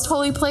the most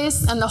holy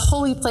place and the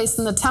holy place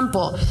in the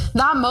temple.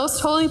 That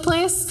most holy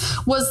place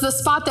was the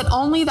spot that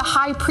only the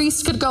high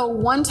priest could go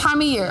one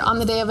time a year on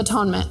the Day of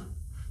Atonement.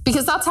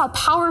 Because that's how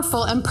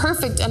powerful and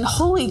perfect and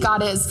holy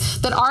God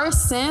is, that our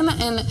sin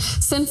and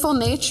sinful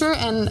nature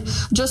and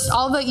just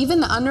even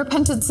the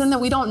unrepented sin that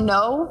we don't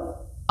know,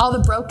 all the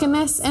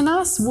brokenness in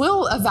us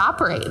will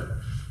evaporate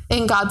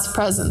in God's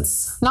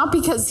presence. Not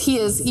because he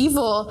is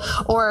evil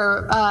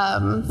or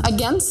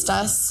against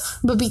us,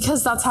 but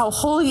because that's how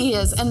holy he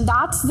is. And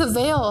that's the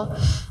veil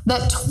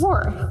that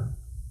tore,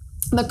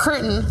 the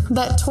curtain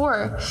that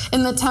tore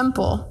in the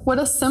temple. What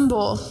a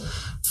symbol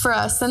for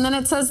us. And then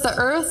it says the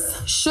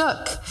earth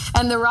shook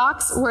and the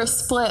rocks were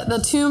split. The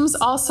tombs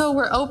also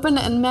were opened,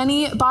 and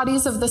many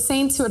bodies of the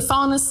saints who had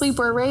fallen asleep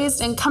were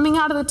raised. And coming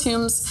out of the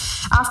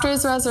tombs after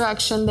his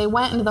resurrection, they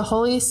went into the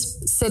holy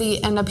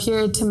city and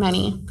appeared to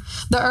many.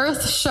 The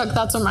earth shook.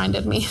 That's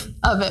reminded me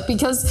of it,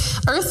 because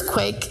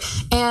earthquake.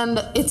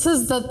 And it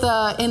says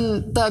that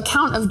in the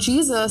account of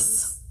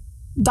Jesus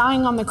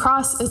dying on the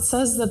cross, it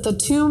says that the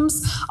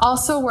tombs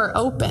also were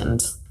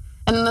opened.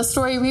 And in the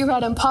story we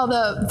read in Paul,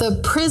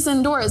 the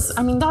prison doors,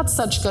 I mean, that's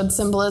such good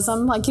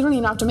symbolism. Like, you don't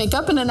even have to make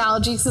up an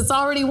analogy, because it's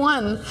already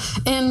one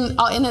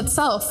in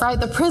itself, right?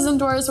 The prison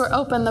doors were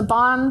open. The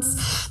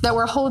bonds that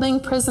were holding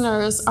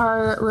prisoners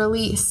are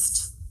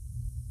released.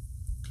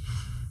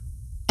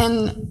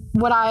 And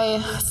what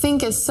I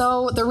think is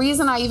the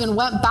reason I even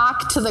went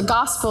back to the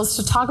Gospels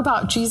to talk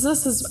about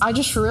Jesus is I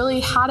just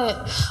really had it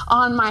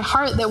on my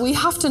heart that we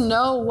have to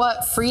know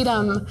what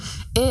freedom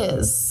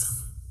is.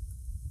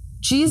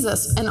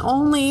 Jesus, and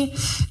only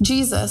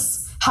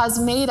Jesus, has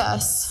made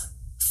us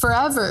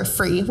forever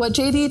free. What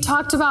JD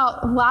talked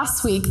about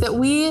last week, that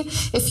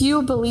if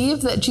you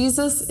believe that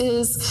Jesus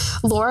is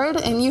Lord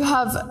and you've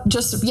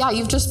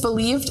just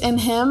believed in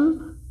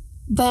him,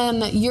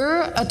 then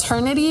your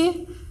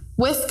eternity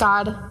with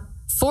God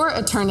for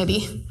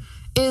eternity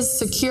is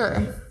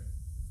secure.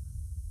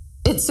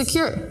 It's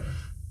secure.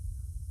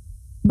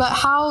 But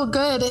how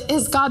good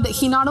is God that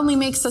he not only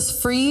makes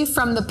us free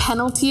from the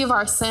penalty of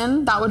our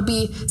sin, that would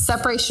be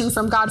separation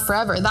from God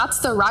forever. That's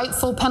the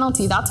rightful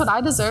penalty. That's what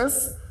I deserve.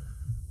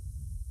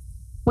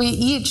 We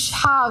each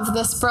have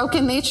this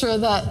broken nature,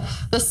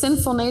 the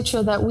sinful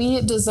nature that we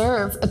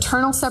deserve,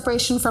 eternal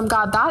separation from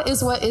God. That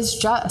is what is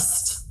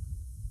just.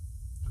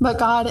 But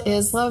God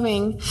is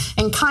loving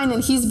and kind,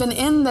 and he's been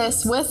in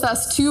this with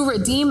us to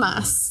redeem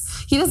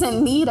us. He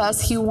doesn't need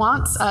us. He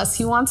wants us.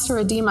 He wants to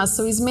redeem us.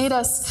 So he's made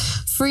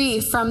us free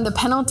from the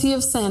penalty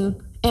of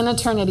sin in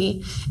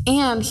eternity.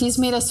 And he's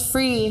made us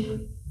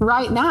free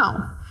right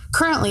now.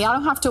 Currently, I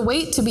don't have to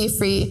wait to be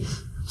free.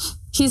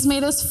 He's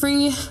made us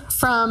free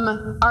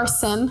from our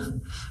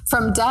sin,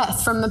 from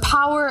death, from the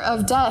power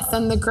of death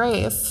and the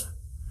grave.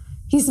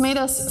 He's made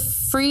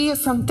us free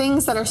from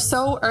things that are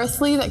so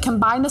earthly, that can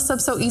bind us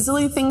up so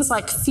easily, things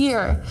like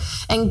fear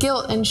and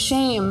guilt and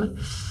shame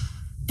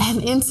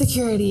and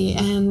insecurity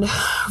and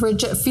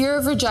fear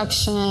of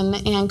rejection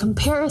and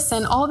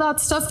comparison, all that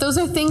stuff. Those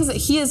are things that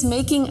he is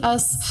making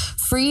us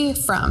free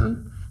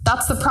from.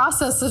 That's the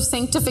process of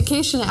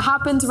sanctification. It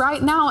happens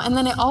right now, and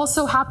then it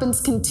also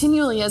happens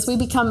continually as we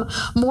become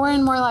more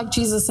and more like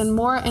Jesus and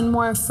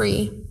more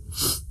free.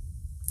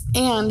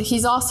 And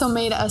he's also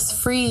made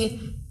us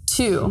free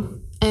too.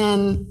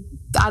 And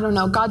I don't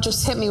know, God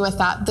just hit me with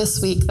that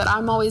this week, that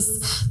I'm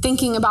always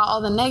thinking about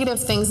all the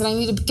negative things that I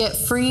need to get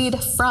freed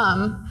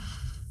from.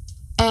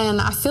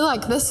 And I feel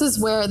like this is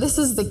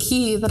the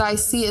key that I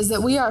see, is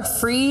that we are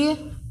free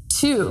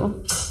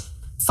to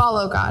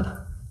follow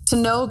God, to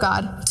know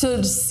God,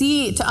 to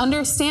see, to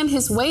understand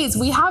his ways.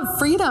 We have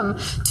freedom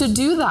to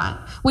do that.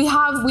 We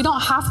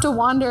don't have to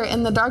wander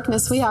in the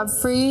darkness. We have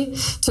freedom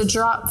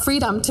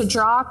to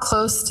draw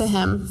close to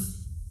him.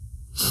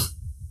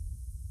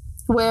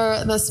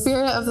 Where the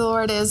Spirit of the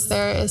Lord is,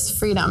 there is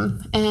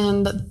freedom.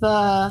 And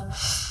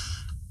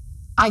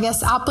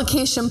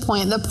application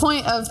point, the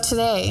point of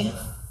today,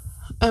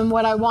 and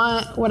what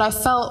I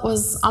felt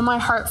was on my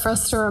heart for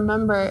us to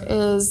remember,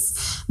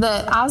 is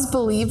that as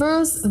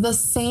believers,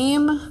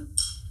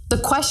 the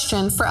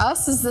question for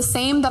us is the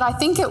same that I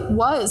think it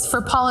was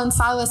for Paul and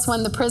Silas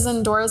when the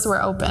prison doors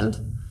were opened.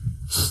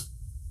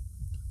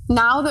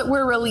 Now that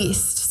we're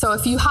released. So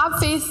if you have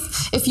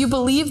faith, if you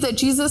believe that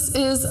Jesus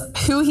is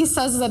who he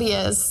says that he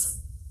is,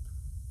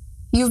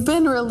 you've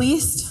been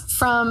released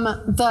from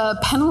the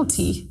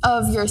penalty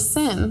of your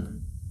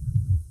sin.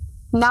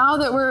 Now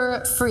that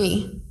we're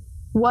free,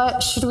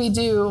 what should we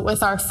do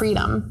with our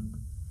freedom?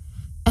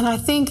 And I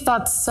think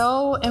that's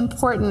so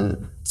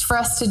important for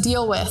us to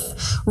deal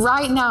with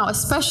right now,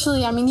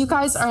 especially, you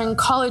guys are in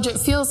college. It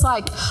feels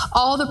like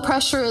all the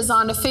pressure is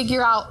on to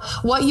figure out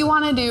what you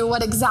want to do,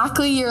 what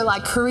exactly your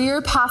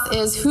career path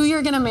is, who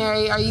you're going to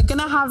marry. Are you going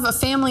to have a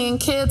family and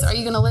kids? Are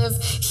you going to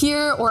live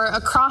here or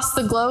across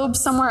the globe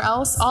somewhere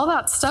else? All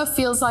that stuff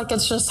feels like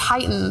it's just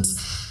heightened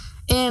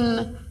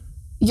in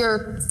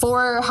your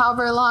 4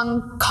 however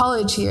long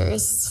college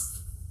years.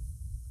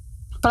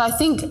 But I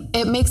think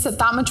it makes it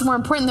that much more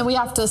important that we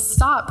have to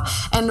stop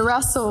and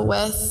wrestle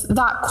with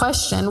that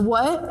question.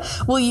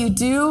 What will you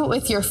do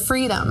with your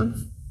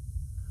freedom?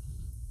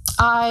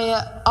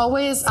 I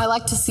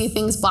like to see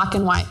things black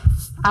and white.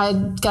 I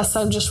guess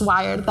I'm just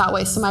wired that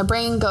way. So my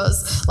brain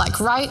goes like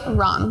right,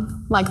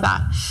 wrong, like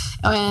that.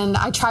 And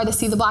I try to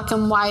see the black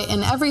and white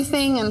in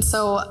everything. And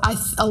so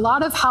a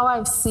lot of how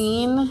I've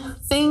seen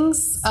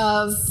things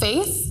of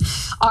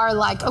faith are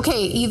like,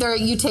 okay, either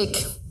you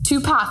take two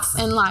paths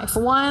in life.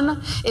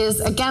 One is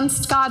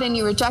against God and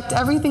you reject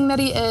everything that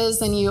he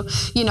is and you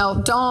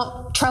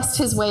don't trust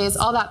his ways,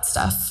 all that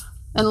stuff,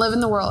 and live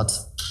in the world.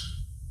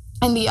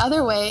 And the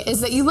other way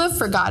is that you live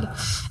for God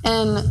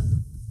and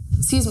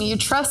you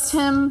trust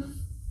him,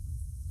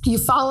 you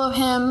follow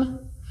him.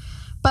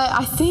 But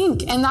I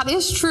think, and that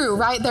is true,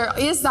 right? There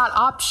is that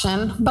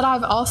option, but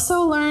I've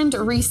also learned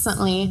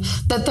recently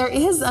that there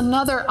is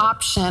another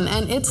option,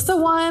 and it's the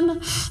one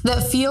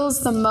that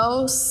feels the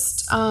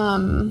most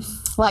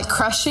like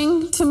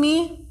crushing to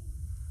me,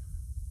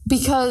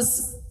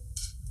 because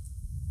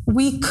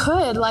you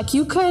could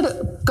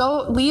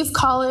leave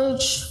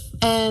college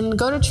and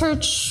go to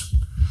church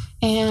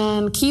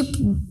and keep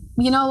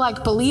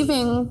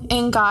believing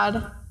in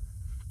God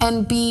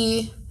and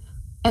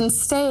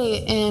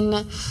stay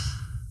in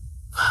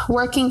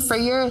working for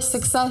your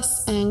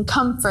success and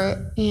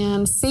comfort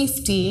and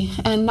safety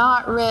and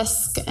not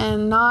risk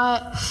and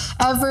not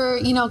ever,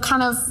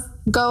 kind of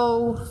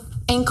go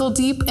ankle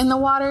deep in the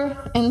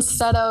water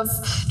instead of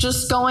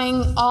just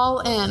going all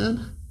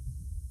in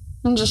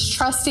and just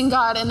trusting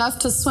God enough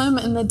to swim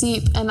in the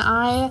deep. And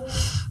I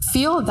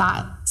feel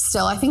that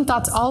still. I think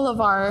that's all of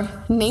our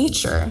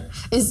nature,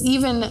 is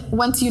even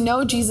once you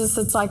know Jesus,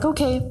 it's like,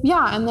 okay,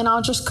 yeah, and then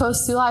I'll just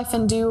coast through life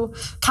and do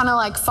kind of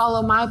like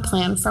follow my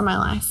plan for my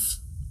life.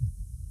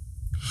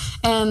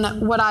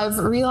 And what I've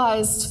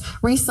realized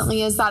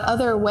recently is that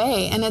other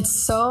way, and it's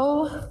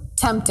so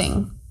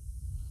tempting.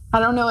 I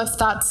don't know if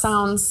that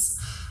sounds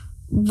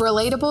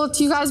relatable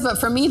to you guys, but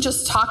for me,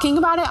 just talking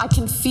about it, I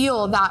can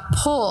feel that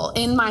pull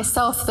in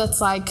myself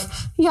that's like,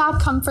 yeah,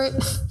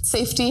 comfort,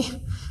 safety.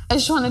 I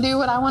just want to do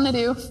what I want to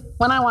do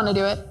when I want to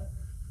do it.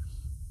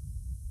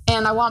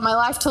 And I want my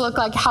life to look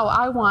like how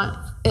I want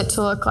it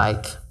to look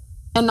like,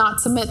 and not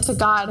submit to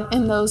God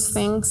in those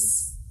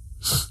things.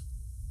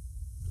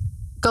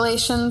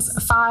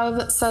 Galatians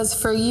 5 says,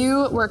 "For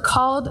you were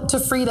called to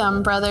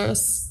freedom,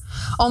 brothers.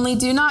 Only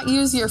do not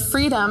use your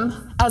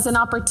freedom as an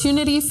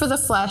opportunity for the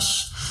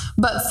flesh,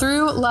 but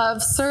through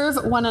love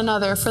serve one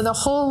another. For the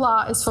whole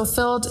law is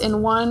fulfilled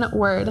in one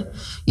word: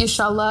 you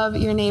shall love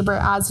your neighbor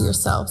as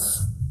yourself."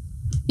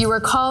 You were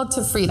called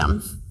to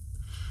freedom.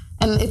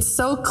 And it's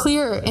so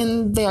clear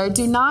in there.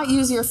 Do not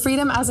use your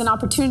freedom as an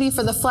opportunity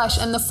for the flesh.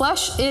 And the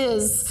flesh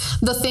is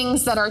the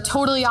things that are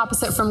totally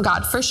opposite from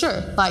God, for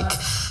sure. Like,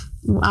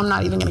 I'm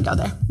not even going to go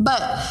there.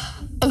 But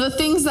the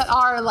things that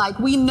are like,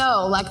 we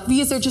know, like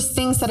these are just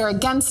things that are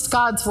against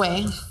God's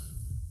way.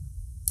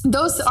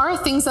 Those are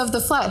things of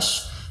the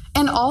flesh.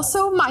 And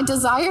also my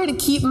desire to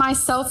keep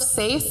myself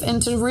safe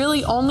and to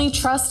really only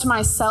trust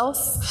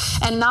myself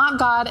and not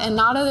God and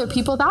not other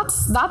people,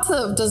 that's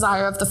a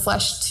desire of the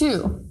flesh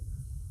too.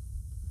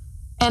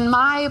 And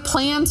my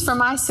plans for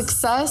my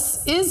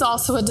success is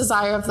also a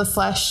desire of the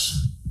flesh.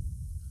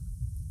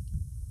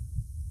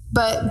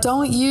 But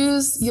don't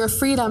use your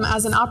freedom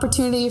as an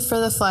opportunity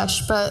for the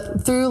flesh,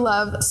 but through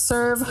love,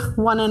 serve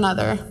one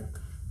another.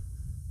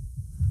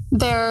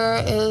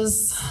 There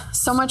is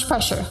so much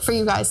pressure for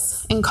you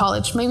guys in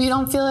college. Maybe you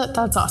don't feel it.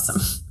 That's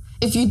awesome.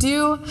 If you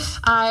do,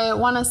 I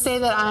want to say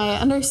that I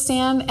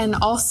understand. And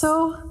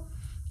also,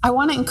 I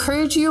want to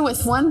encourage you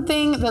with one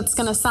thing that's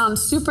going to sound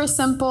super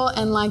simple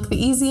and like the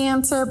easy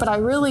answer, but I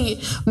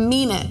really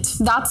mean it.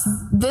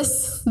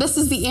 This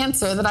is the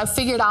answer that I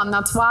figured out, and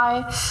that's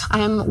why I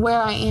am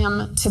where I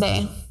am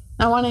today.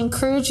 I want to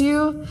encourage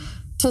you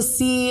to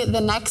see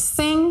the next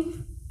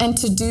thing and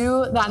to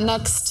do that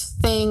next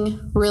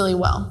thing really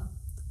well.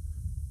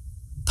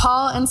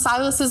 Paul and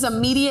Silas's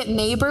immediate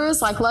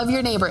neighbors, like love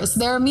your neighbors,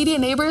 their immediate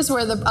neighbors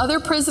were the other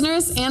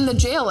prisoners and the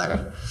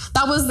jailer.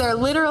 That was their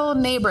literal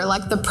neighbor,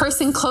 like the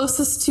person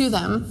closest to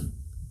them.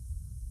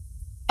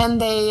 And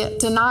they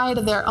denied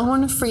their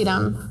own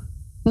freedom,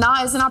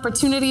 not as an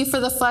opportunity for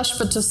the flesh,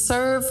 but to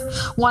serve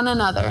one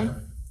another.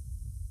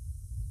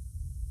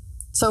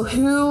 So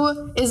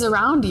who is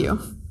around you?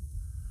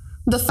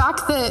 The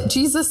fact that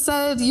Jesus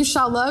said, you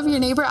shall love your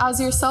neighbor as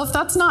yourself,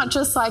 that's not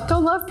just like, go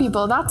love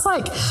people. That's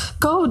like,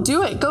 go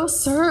do it. Go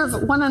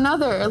serve one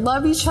another.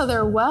 Love each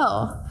other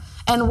well.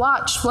 And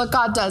watch what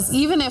God does.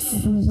 Even if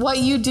what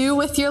you do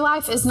with your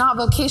life is not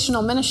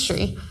vocational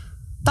ministry,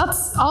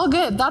 that's all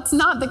good. That's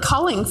not the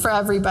calling for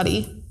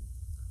everybody.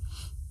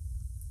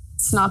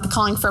 It's not the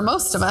calling for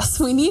most of us.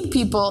 We need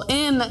people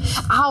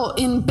out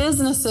in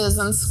businesses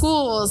and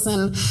schools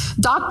and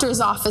doctors'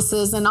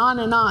 offices and on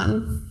and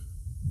on.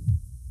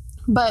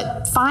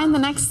 But find the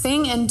next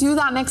thing and do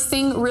that next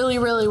thing really,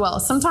 really well.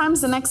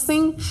 Sometimes the next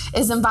thing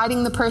is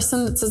inviting the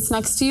person that sits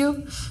next to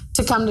you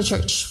to come to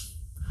church,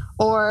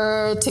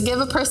 or to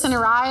give a person a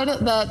ride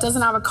that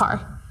doesn't have a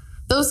car.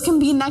 Those can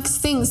be next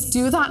things.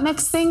 Do that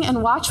next thing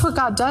and watch what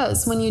God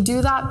does when you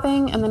do that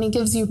thing, and then he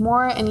gives you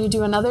more, and you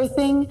do another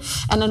thing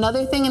and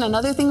another thing and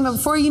another thing. But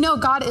before you know,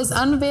 God is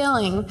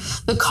unveiling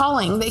the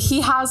calling that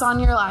he has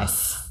on your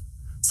life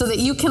so that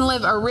you can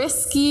live a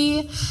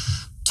risky,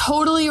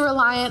 totally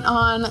reliant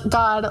on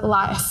God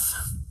life.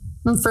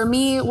 And for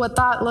me, what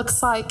that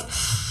looks like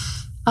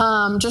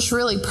just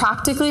really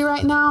practically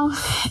right now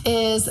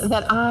is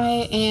that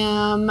I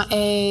am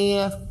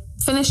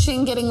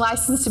finishing getting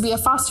licensed to be a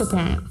foster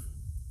parent.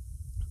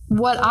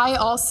 What I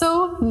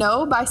also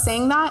know by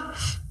saying that,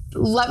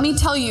 let me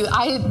tell you,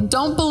 I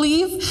don't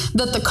believe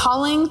that the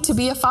calling to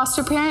be a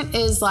foster parent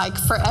is like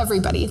for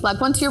everybody.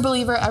 Like once you're a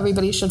believer,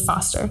 everybody should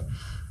foster.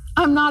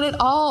 I'm not at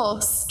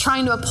all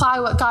trying to apply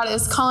what God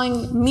is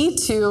calling me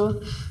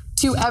to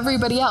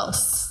everybody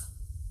else.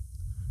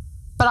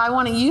 But I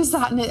want to use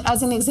that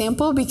as an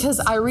example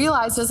because I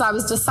realized as I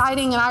was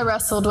deciding, and I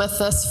wrestled with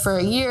this for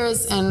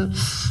years and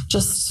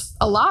just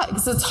a lot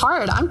because it's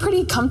hard. I'm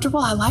pretty comfortable.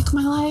 I like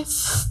my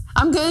life.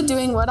 I'm good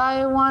doing what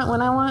I want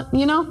when I want,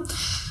 you know?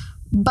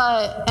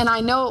 And I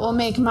know it will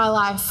make my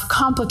life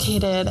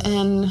complicated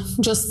and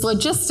just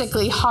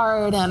logistically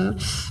hard,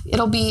 and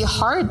it'll be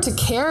hard to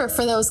care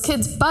for those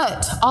kids.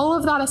 But all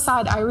of that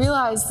aside, I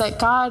realized that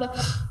God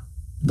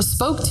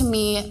spoke to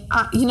me,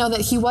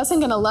 that he wasn't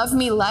going to love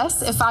me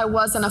less if I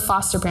wasn't a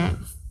foster parent.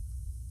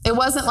 It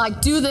wasn't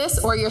like, do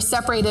this or you're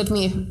separated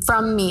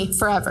from me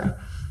forever.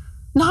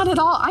 Not at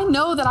all. I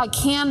know that I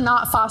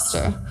cannot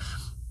foster.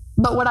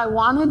 But what I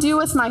want to do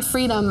with my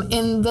freedom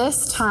in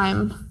this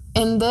time,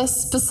 in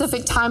this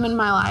specific time in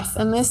my life,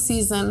 in this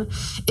season,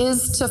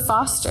 is to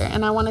foster.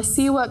 And I want to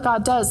see what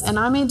God does. And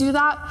I may do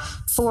that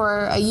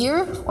for a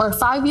year or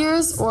 5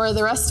 years or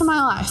the rest of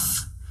my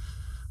life.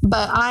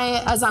 But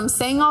as I'm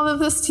saying all of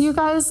this to you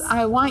guys,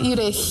 I want you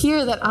to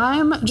hear that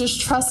I'm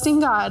just trusting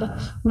God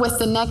with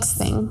the next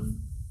thing.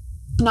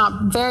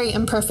 Not very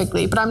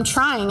imperfectly, but I'm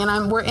trying,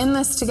 and we're in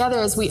this together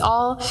as we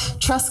all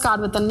trust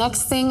God with the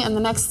next thing and the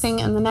next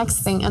thing and the next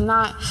thing. And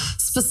that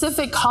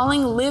specific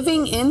calling,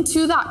 living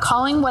into that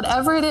calling,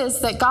 whatever it is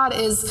that God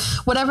is,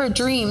 whatever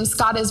dreams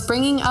God is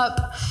bringing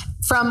up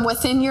from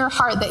within your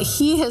heart that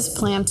he has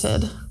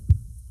planted,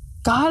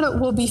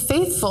 God will be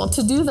faithful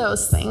to do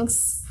those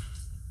things.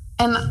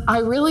 And I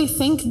really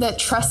think that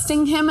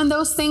trusting him in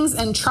those things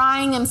and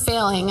trying and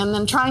failing and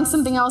then trying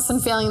something else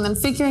and failing and then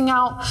figuring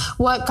out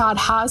what God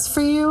has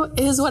for you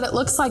is what it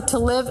looks like to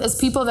live as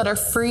people that are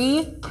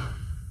free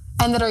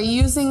and that are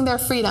using their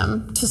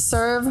freedom to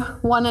serve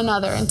one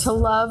another and to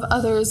love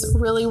others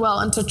really well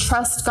and to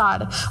trust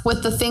God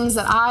with the things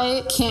that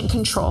I can't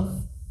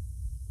control,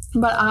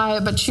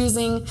 but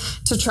choosing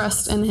to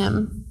trust in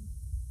him.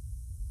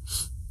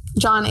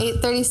 John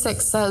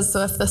 8:36 says, so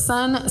if the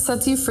Son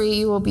sets you free,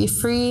 you will be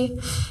free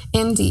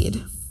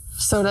indeed.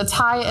 So to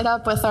tie it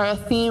up with our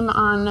theme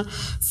on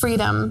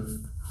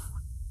freedom,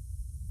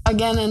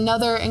 again,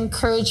 another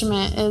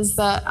encouragement is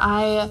that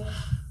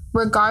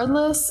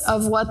regardless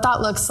of what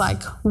that looks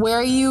like,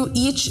 where you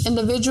each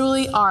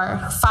individually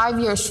are 5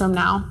 years from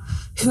now,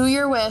 who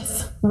you're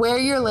with, where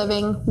you're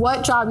living,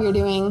 what job you're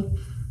doing,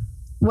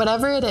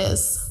 whatever it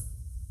is,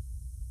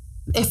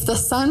 if the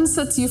Son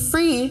sets you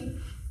free,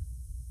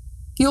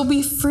 you'll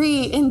be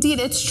free indeed.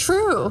 It's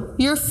true.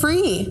 You're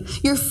free.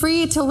 You're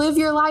free to live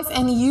your life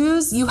and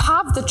you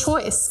have the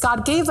choice.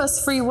 God gave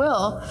us free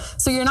will.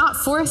 So you're not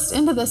forced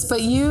into this,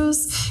 but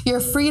use your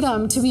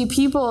freedom to be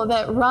people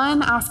that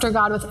run after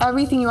God with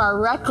everything you are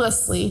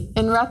recklessly,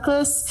 in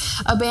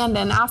reckless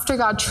abandon after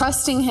God,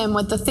 trusting him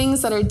with the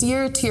things that are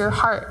dear to your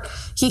heart.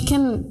 He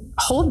can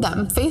hold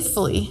them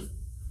faithfully.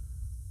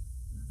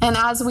 And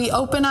as we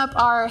open up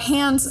our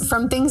hands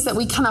from things that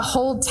we kind of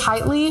hold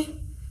tightly,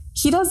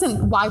 he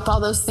doesn't wipe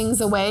all those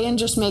things away and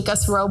just make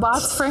us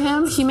robots for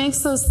him. He makes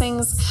those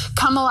things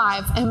come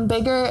alive in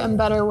bigger and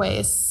better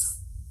ways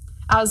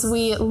as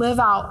we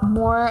live out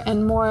more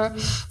and more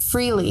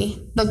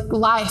freely the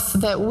life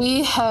that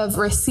we have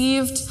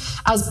received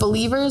as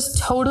believers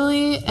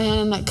totally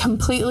and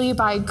completely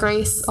by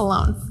grace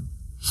alone.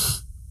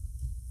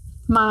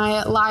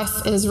 My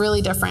life is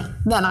really different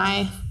than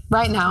I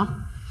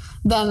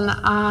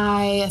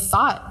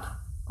thought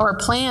or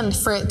planned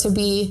for it to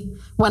be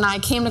when I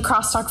came to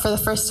Crosstalk for the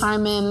first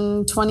time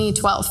in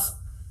 2012.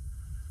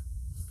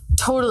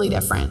 Totally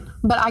different.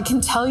 But I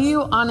can tell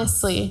you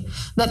honestly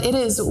that it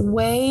is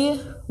way,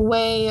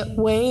 way,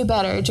 way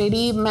better.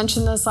 JD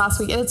mentioned this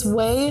last week. It's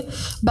way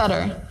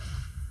better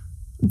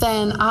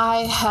than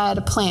I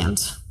had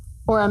planned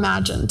or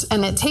imagined.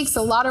 And it takes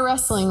a lot of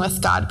wrestling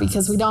with God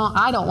because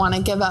I don't want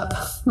to give up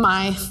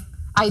my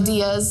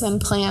ideas and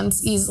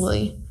plans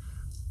easily.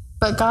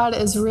 But God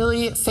is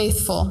really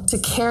faithful to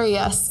carry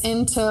us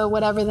into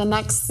whatever the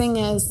next thing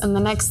is and the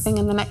next thing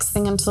and the next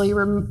thing until he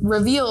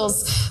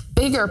reveals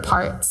bigger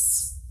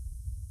parts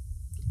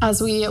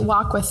as we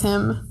walk with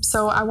him.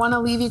 So I want to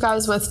leave you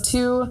guys with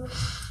 2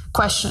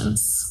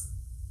 questions.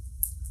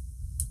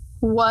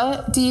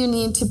 What do you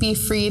need to be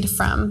freed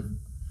from?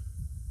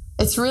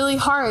 It's really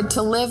hard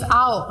to live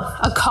out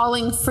a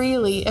calling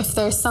freely if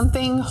there's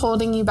something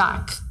holding you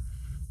back.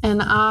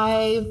 And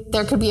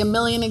there could be a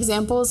million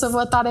examples of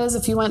what that is.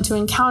 If you went to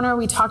Encounter,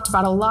 we talked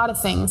about a lot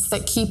of things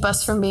that keep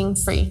us from being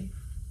free.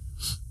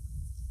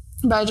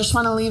 But I just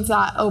want to leave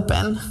that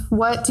open.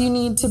 What do you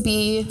need to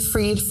be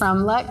freed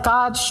from? Let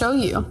God show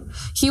you.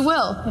 He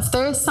will. If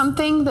there is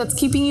something that's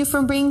keeping you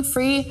from being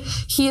free,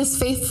 he is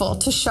faithful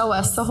to show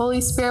us. The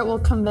Holy Spirit will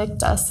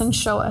convict us and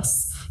show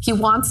us. He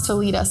wants to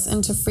lead us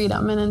into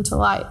freedom and into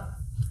light.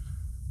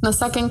 The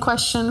second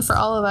question for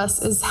all of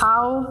us is,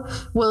 how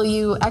will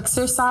you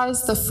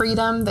exercise the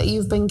freedom that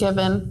you've been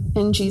given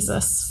in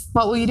Jesus?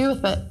 What will you do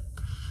with it?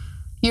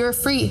 You're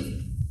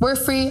free. We're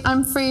free.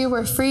 I'm free.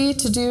 We're free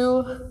to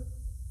do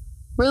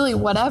really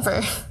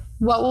whatever.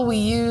 What will we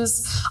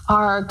use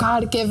our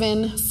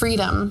God-given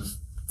freedom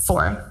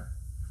for?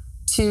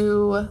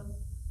 For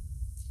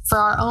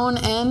our own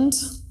end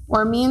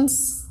or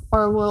means?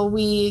 Or will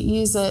we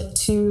use it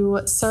to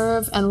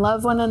serve and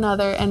love one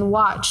another and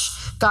watch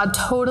God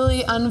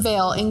totally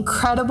unveil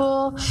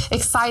incredible,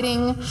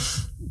 exciting,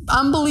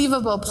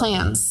 unbelievable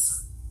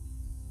plans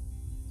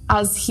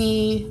as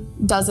he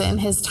does it in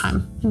his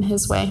time, in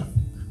his way?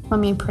 Let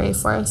me pray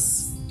for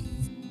us.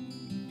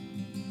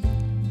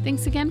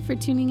 Thanks again for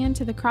tuning in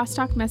to the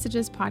Crosstalk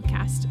Messages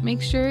podcast.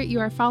 Make sure you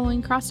are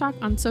following Crosstalk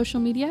on social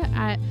media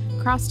at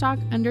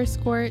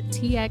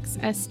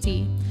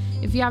crosstalk_TXST.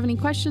 If you have any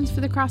questions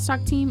for the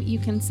Crosstalk team, you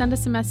can send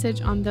us a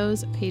message on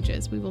those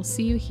pages. We will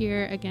see you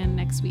here again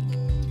next week.